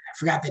again. I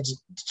forgot that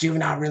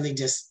Juvenile really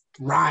just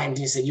rhymed.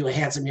 He said, "You a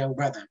handsome young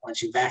brother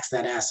once you vax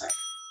that ass up."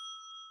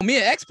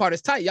 Mia X part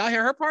is tight. Y'all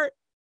hear her part?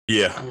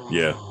 Yeah.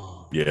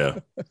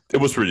 It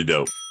was pretty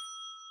dope.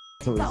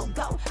 Go,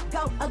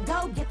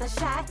 get the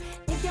shot.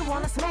 If you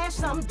wanna smash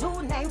some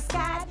dude named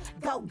Scott,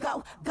 go, get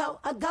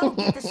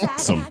the shot.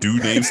 Some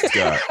dude named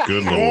Scott.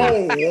 Good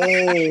Lord.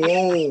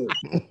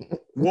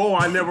 Whoa,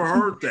 I never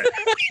heard that.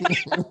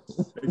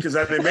 Because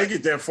I didn't make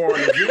it that far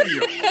in the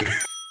video.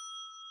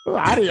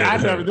 I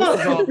never, this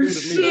is all new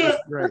to me.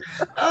 Right.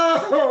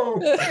 Oh,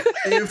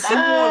 if you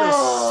want to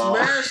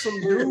smash some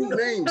dude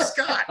named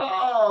Scott.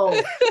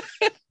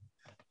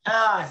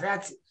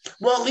 That's,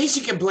 well, at least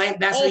you can blame,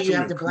 that's what you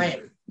have to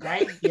blame.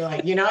 Right? You're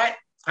like, you know what?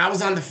 I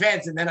was on the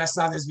fence and then I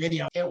saw this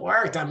video. It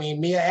worked. I mean,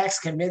 Mia X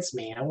convinced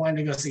me. I wanted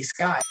to go see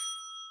Scott.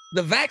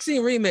 The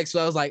vaccine remix, so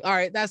I was like, all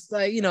right, that's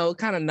like,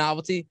 kind of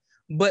novelty.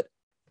 But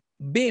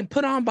being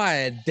put on by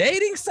a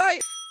dating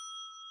site,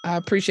 I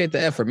appreciate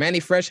the effort. Manny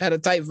Fresh had a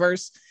tight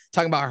verse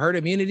talking about herd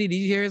immunity. Did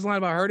you hear his line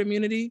about herd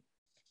immunity?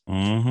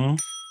 Mm-hmm.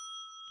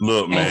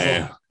 Look,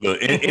 man. Look,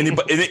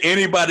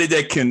 anybody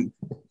that can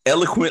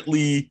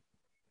eloquently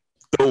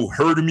throw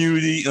herd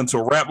immunity into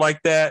a rap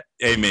like that,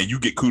 hey man, you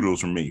get kudos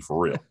from me,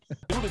 for real.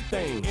 Do the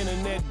thing,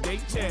 internet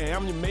date chat,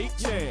 I'm your mate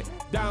chat.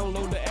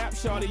 Download the app,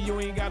 shawty, you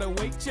ain't gotta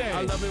wait chat.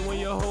 I love it when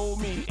you hold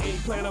me,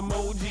 eggplant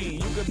emoji.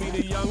 You could be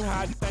the young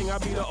hot thing, I'll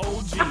be the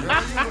OG. Girl,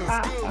 you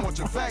look good, want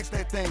you vax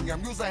that thing up.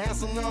 You's a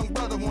handsome young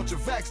brother, want you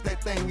vax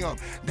that thing up.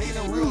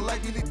 Dating real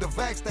life, you need to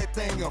vax that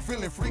thing up.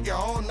 Feeling freaky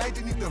all night,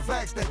 you need to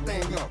vax that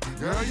thing up.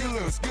 Girl, you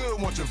look good,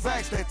 want you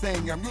vax that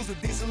thing up. You's a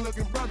decent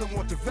looking brother,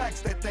 want you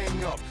vax that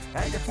thing up.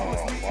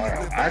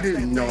 Wow, I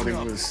didn't know there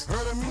was.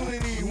 Herd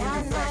immunity when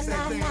you vax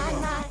that thing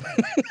up.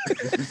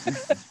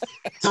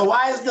 So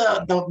why is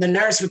the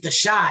nurse with the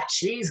shot?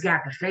 She's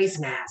got the face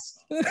mask.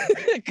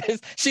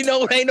 Because she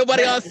know ain't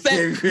nobody on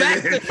set.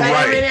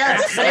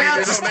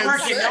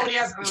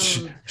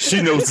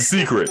 She knows the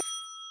secret.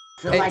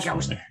 I feel like I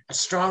was a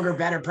stronger,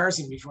 better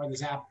person before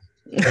this happened.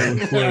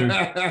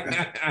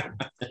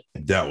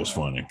 That was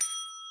funny.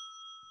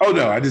 Oh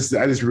no, I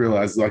just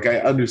realized, like, I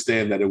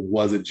understand that it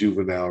wasn't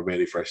Juvenile or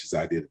Manny Fresh's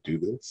idea to do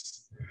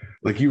this.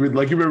 Like you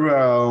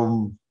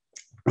remember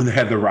when they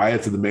had the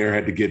riots and the mayor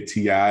had to get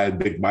T.I. and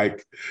Big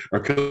Mike or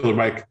Killer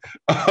Mike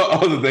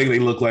on the thing, they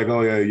look like,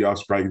 oh yeah, y'all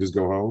should probably just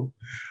go home.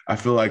 I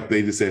feel like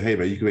they just said, hey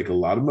man, you can make a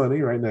lot of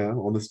money right now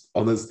on this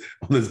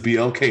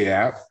BLK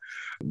app.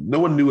 No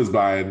one knew was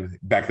buying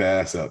Back the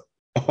Ass Up.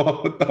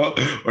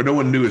 Or no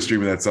one knew was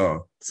streaming that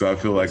song. So I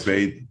feel like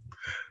they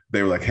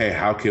were like, hey,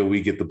 how can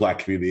we get the Black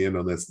community in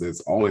on this?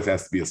 This always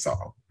has to be a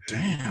song.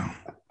 Damn.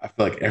 I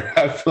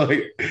feel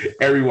like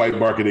every white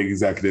marketing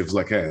executive is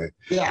like, hey,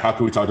 how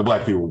can we talk to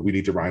Black people? We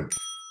need to rhyme.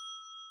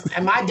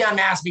 And my dumb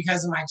ass,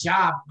 because of my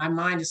job, my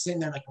mind is sitting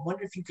there like, I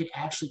wonder if you could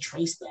actually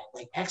trace that.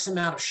 Like X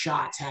amount of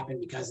shots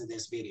happened because of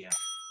this video.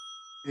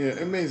 Yeah,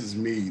 it amazes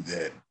me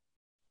that,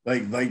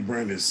 like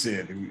Brandon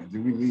said, we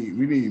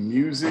need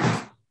music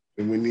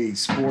and we need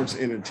sports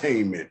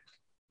entertainment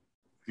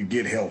to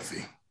get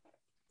healthy.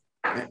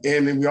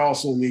 And then we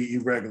also need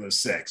irregular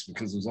sex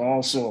because there's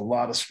also a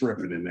lot of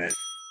stripping in that.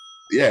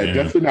 Yeah,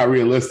 definitely not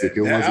realistic.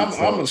 It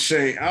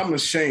wasn't. I'm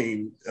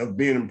ashamed of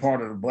being a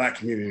part of the Black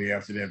community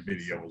after that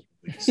video was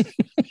released.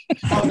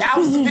 Oh, that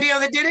was the video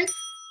that did it?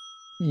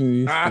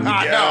 Out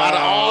of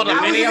all the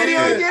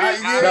videos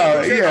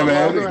that did it?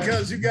 Man.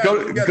 Because you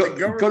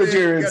go to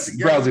Jared's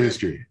browser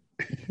history.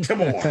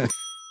 Come on.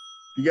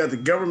 You got the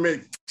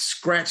government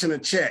scratching a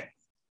check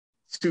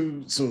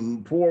to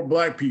some poor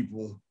Black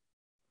people.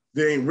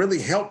 They ain't really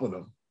helping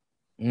them.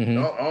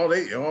 Mm-hmm. All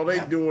they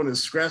doing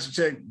is scratch a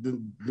check.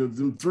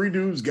 The three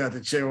dudes got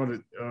the check on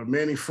it.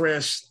 Manny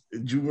Fresh,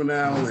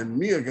 Juvenile, and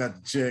Mia got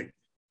the check,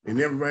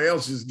 and everybody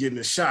else is getting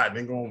a shot.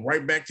 They're going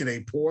right back to their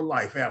poor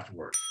life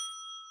afterwards.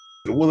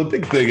 Well, the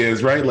big thing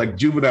is, right? Like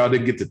Juvenile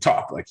didn't get to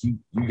talk. Like you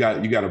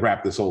got to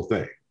wrap this whole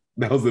thing.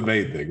 That was the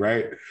main thing,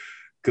 right?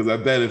 Because I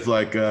bet if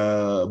like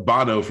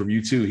Bono from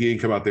U2, he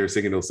ain't come out there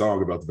singing no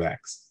song about the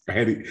vax.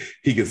 Right?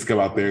 He gets to come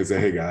out there and say,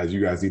 "Hey guys,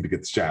 you guys need to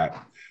get the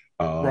shot."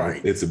 Right.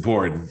 It's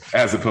important,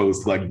 as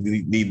opposed to like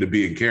needing to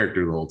be in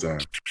character the whole time.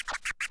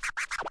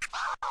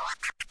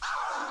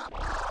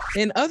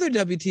 In other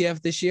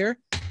WTF this year,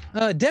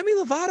 Demi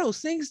Lovato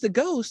sings the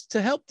Ghost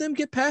to help them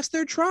get past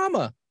their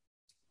trauma.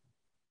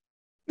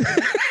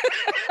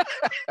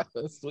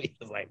 Sweet.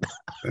 Like,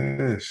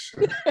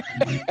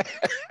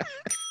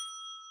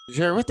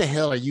 Jared, what the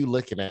hell are you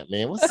looking at,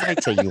 man? What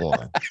sites are you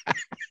on?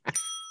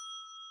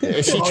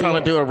 Is she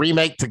trying to do a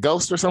remake to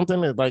Ghost or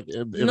something? Like,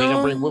 are they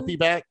gonna bring Whoopi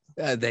back?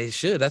 They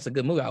should. That's a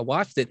good movie. I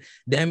watched it.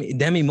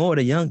 Demi Moore,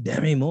 the young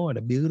Demi Moore,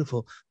 the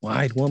beautiful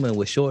white woman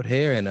with short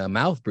hair and a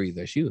mouth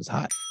breather. She was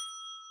hot.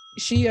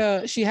 She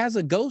has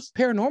a ghost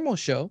paranormal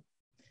show,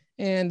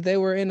 and they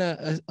were in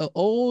a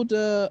old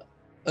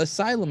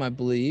asylum, I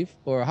believe,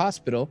 or a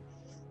hospital,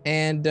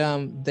 and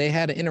they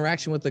had an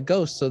interaction with the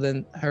ghost. So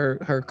then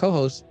her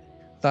co-host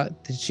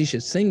thought that she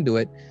should sing to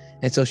it,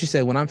 and so she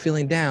said, when I'm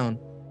feeling down,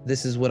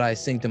 this is what I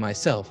sing to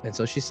myself. And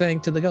so she sang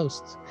to the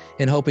ghosts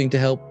and hoping to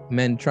help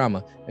mend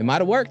trauma. It might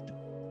have worked.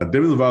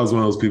 Demi Lovato is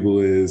one of those people.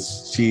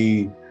 Is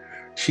she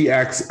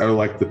acts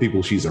like the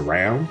people she's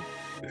around.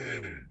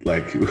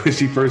 Like when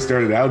she first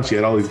started out, she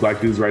had all these black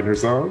dudes writing her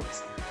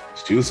songs.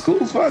 She was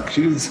cool as fuck.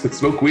 She was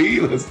smoke weed.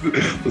 Let's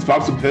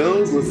pop some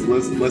pills.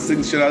 Let's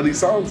sing shit out of these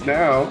songs.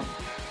 Now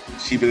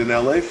she's been in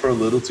LA for a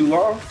little too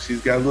long.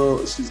 She's got a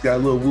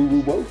little woo woo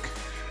woke.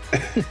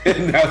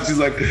 And now she's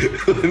like,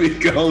 let me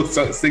go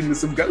sing to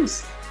some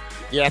ghosts.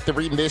 Yeah, after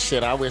reading this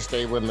shit, I wish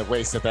they wouldn't have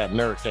wasted that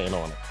Nuricane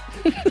on it.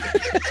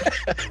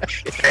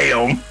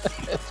 Damn.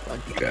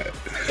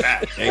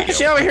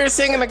 She over here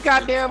singing the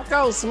goddamn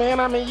ghost,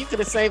 man. I mean, you could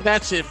have saved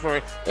that shit for.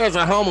 There's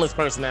a homeless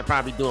person that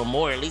probably doing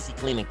more. At least he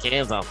cleaning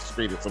cans off the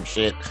street or some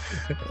shit.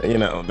 You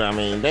know, I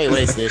mean, they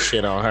waste this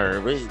shit on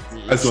her. I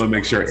just want to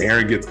make sure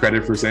Aaron gets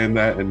credit for saying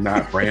that and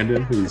not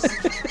Brandon, who's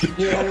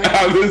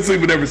obviously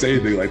would never say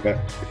anything like that.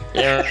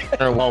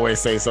 Aaron will always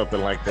say something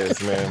like this,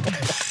 man.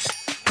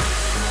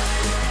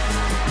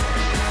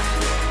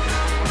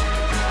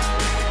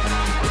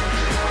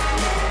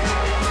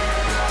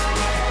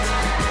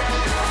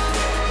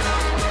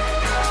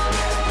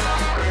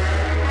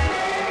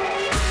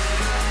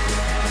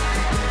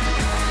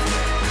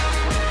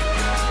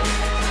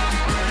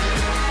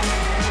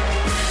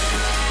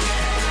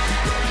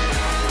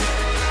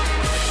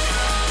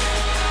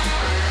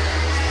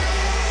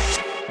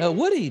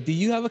 Woody, do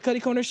you have a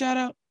Cuddy Corner shout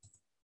out?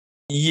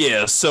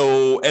 Yeah.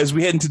 So as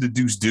we head into the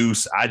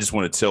Deuce, I just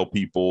want to tell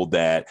people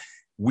that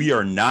we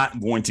are not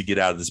going to get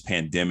out of this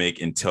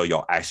pandemic until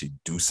y'all actually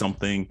do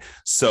something.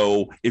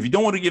 So if you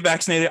don't want to get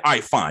vaccinated, all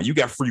right, fine. You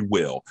got free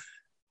will.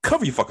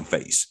 Cover your fucking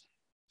face.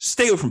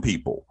 Stay away from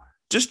people.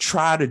 Just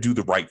try to do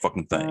the right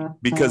fucking thing.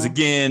 Because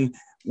again,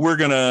 we're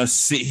going to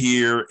sit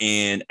here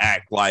and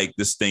act like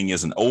this thing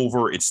isn't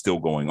over. It's still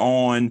going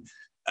on.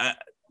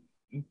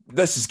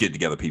 Let's just get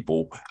together,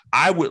 people.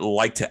 I would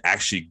like to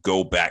actually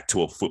go back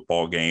to a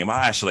football game.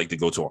 I actually like to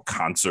go to a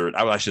concert.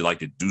 I would actually like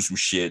to do some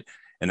shit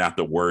and not have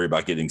to worry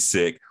about getting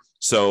sick.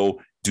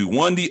 So do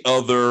one, the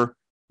other,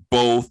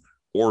 both,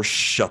 or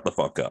shut the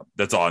fuck up.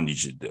 That's all I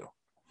need you to do.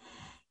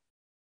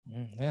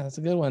 Yeah, that's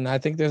a good one. I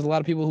think there's a lot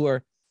of people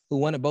who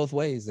want it both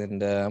ways,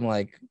 and I'm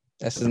like,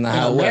 that's just not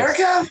how it works.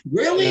 America?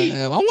 Really?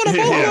 I want to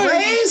both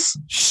ways.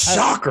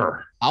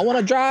 Shocker. I want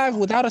to drive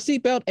without a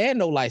seatbelt and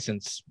no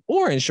license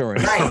or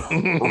insurance. Right.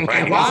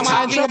 And while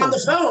talking on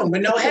the phone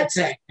with no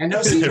headset and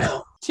no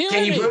seatbelt.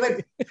 Can you prove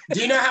it?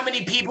 Do you know how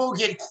many people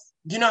get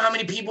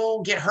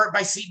hurt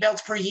by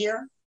seatbelts per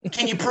year?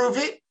 Can you prove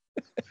it?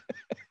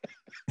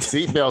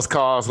 Seatbelts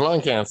cause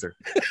lung cancer.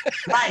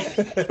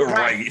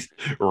 Right.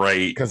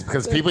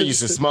 Because people used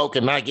to smoke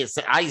and not get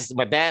sick.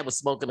 My dad was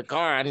smoking the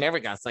car. I never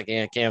got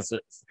secondhand cancer.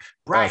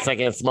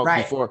 Secondhand smoke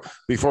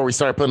before we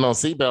started putting on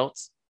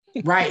seatbelts.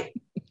 Right.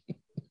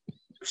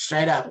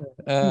 Straight up.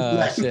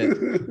 Shit.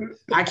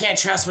 I can't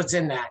trust what's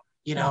in that,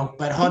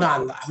 but hold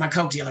on. My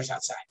Coke dealer's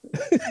outside.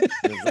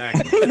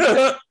 Exactly.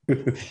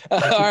 All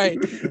right.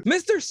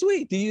 Mr.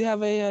 Sweet, do you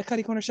have a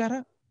Cuddy Corner shout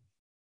out?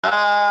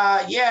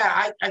 I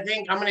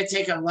think I'm going to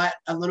take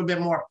a little bit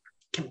more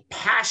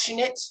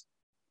compassionate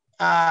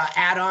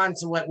add on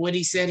to what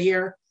Woody said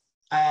here.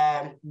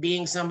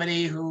 Being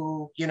somebody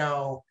who,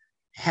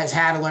 has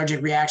had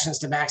allergic reactions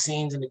to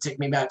vaccines, and it took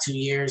me about 2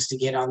 years to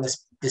get on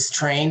this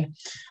train.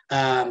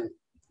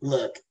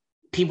 Look,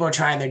 people are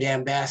trying their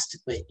damn best,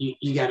 but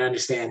you got to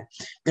understand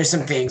there's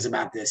some things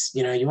about this.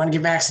 You want to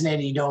get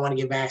vaccinated, you don't want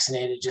to get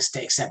vaccinated, just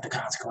to accept the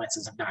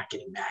consequences of not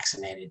getting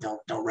vaccinated.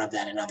 Don't rub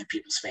that in other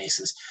people's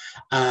faces.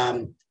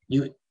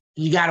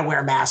 You got to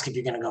wear a mask if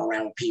you're going to go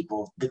around with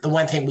people. The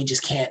one thing we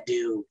just can't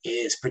do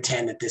is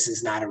pretend that this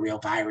is not a real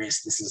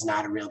virus. This is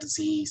not a real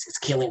disease. It's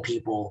killing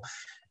people.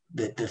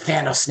 The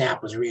Thanos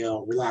snap was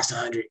real. We lost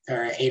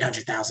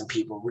 800,000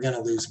 people. We're going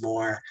to lose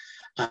more.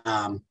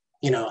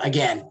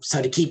 Again,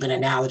 so to keep an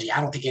analogy, I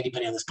don't think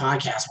anybody on this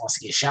podcast wants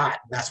to get shot.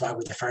 That's why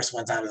we're the first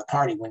ones out of the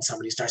party when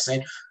somebody starts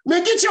saying,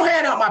 man, get your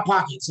hand out my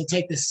pocket. So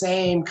take the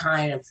same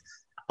kind of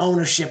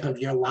ownership of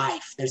your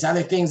life. There's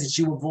other things that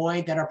you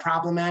avoid that are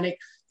problematic.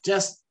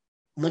 Just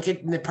look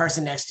at the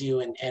person next to you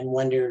and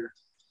wonder.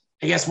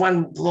 I guess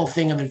one little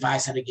thing of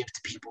advice that I give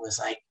to people is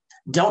like,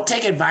 don't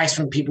take advice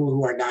from people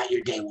who are not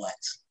your day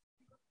ones.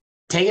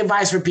 Take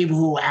advice from people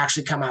who will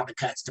actually come out the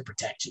cuts to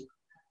protect you.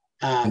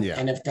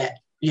 And if that,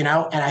 and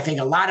I think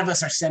a lot of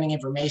us are sending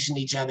information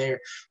to each other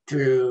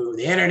through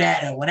the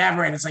internet and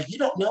whatever. And it's like, you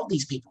don't know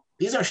these people.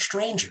 These are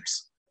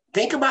strangers.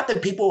 Think about the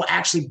people who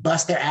actually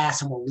bust their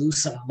ass and will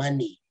lose some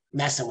money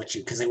messing with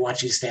you because they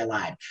want you to stay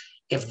alive.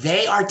 If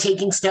they are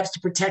taking steps to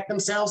protect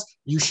themselves,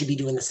 you should be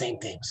doing the same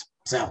things.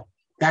 So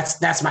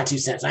that's my 2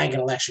 cents. I ain't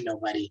gonna lecture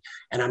nobody,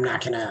 and I'm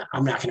not gonna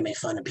make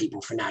fun of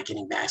people for not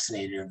getting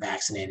vaccinated or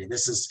vaccinated.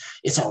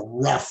 It's a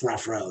rough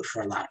road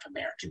for a lot of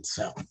Americans.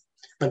 So,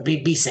 but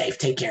be safe,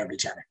 take care of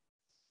each other.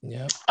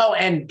 Yeah. Oh,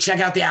 and check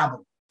out the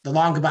album, The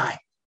Long Goodbye.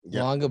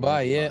 Long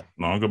goodbye. Yeah.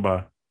 Long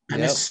goodbye.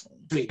 Yep.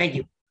 Sweet. Thank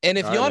you. And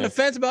if All you're right, on the man.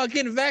 fence about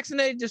getting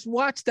vaccinated, just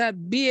watch that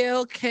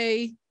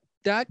BLK.com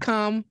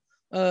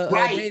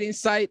dating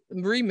site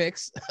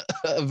remix.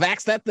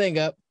 Vax that thing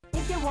up.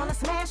 If you wanna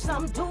smash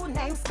some dude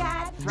named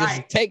Scott,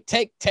 Just take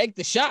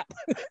the shot.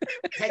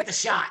 Take the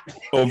shot.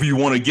 Or if you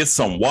want to get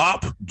some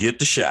WAP, get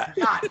the shot.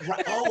 Shot.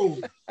 Right. Oh,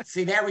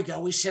 see, there we go.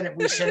 We should have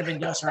been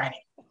ghostwriting.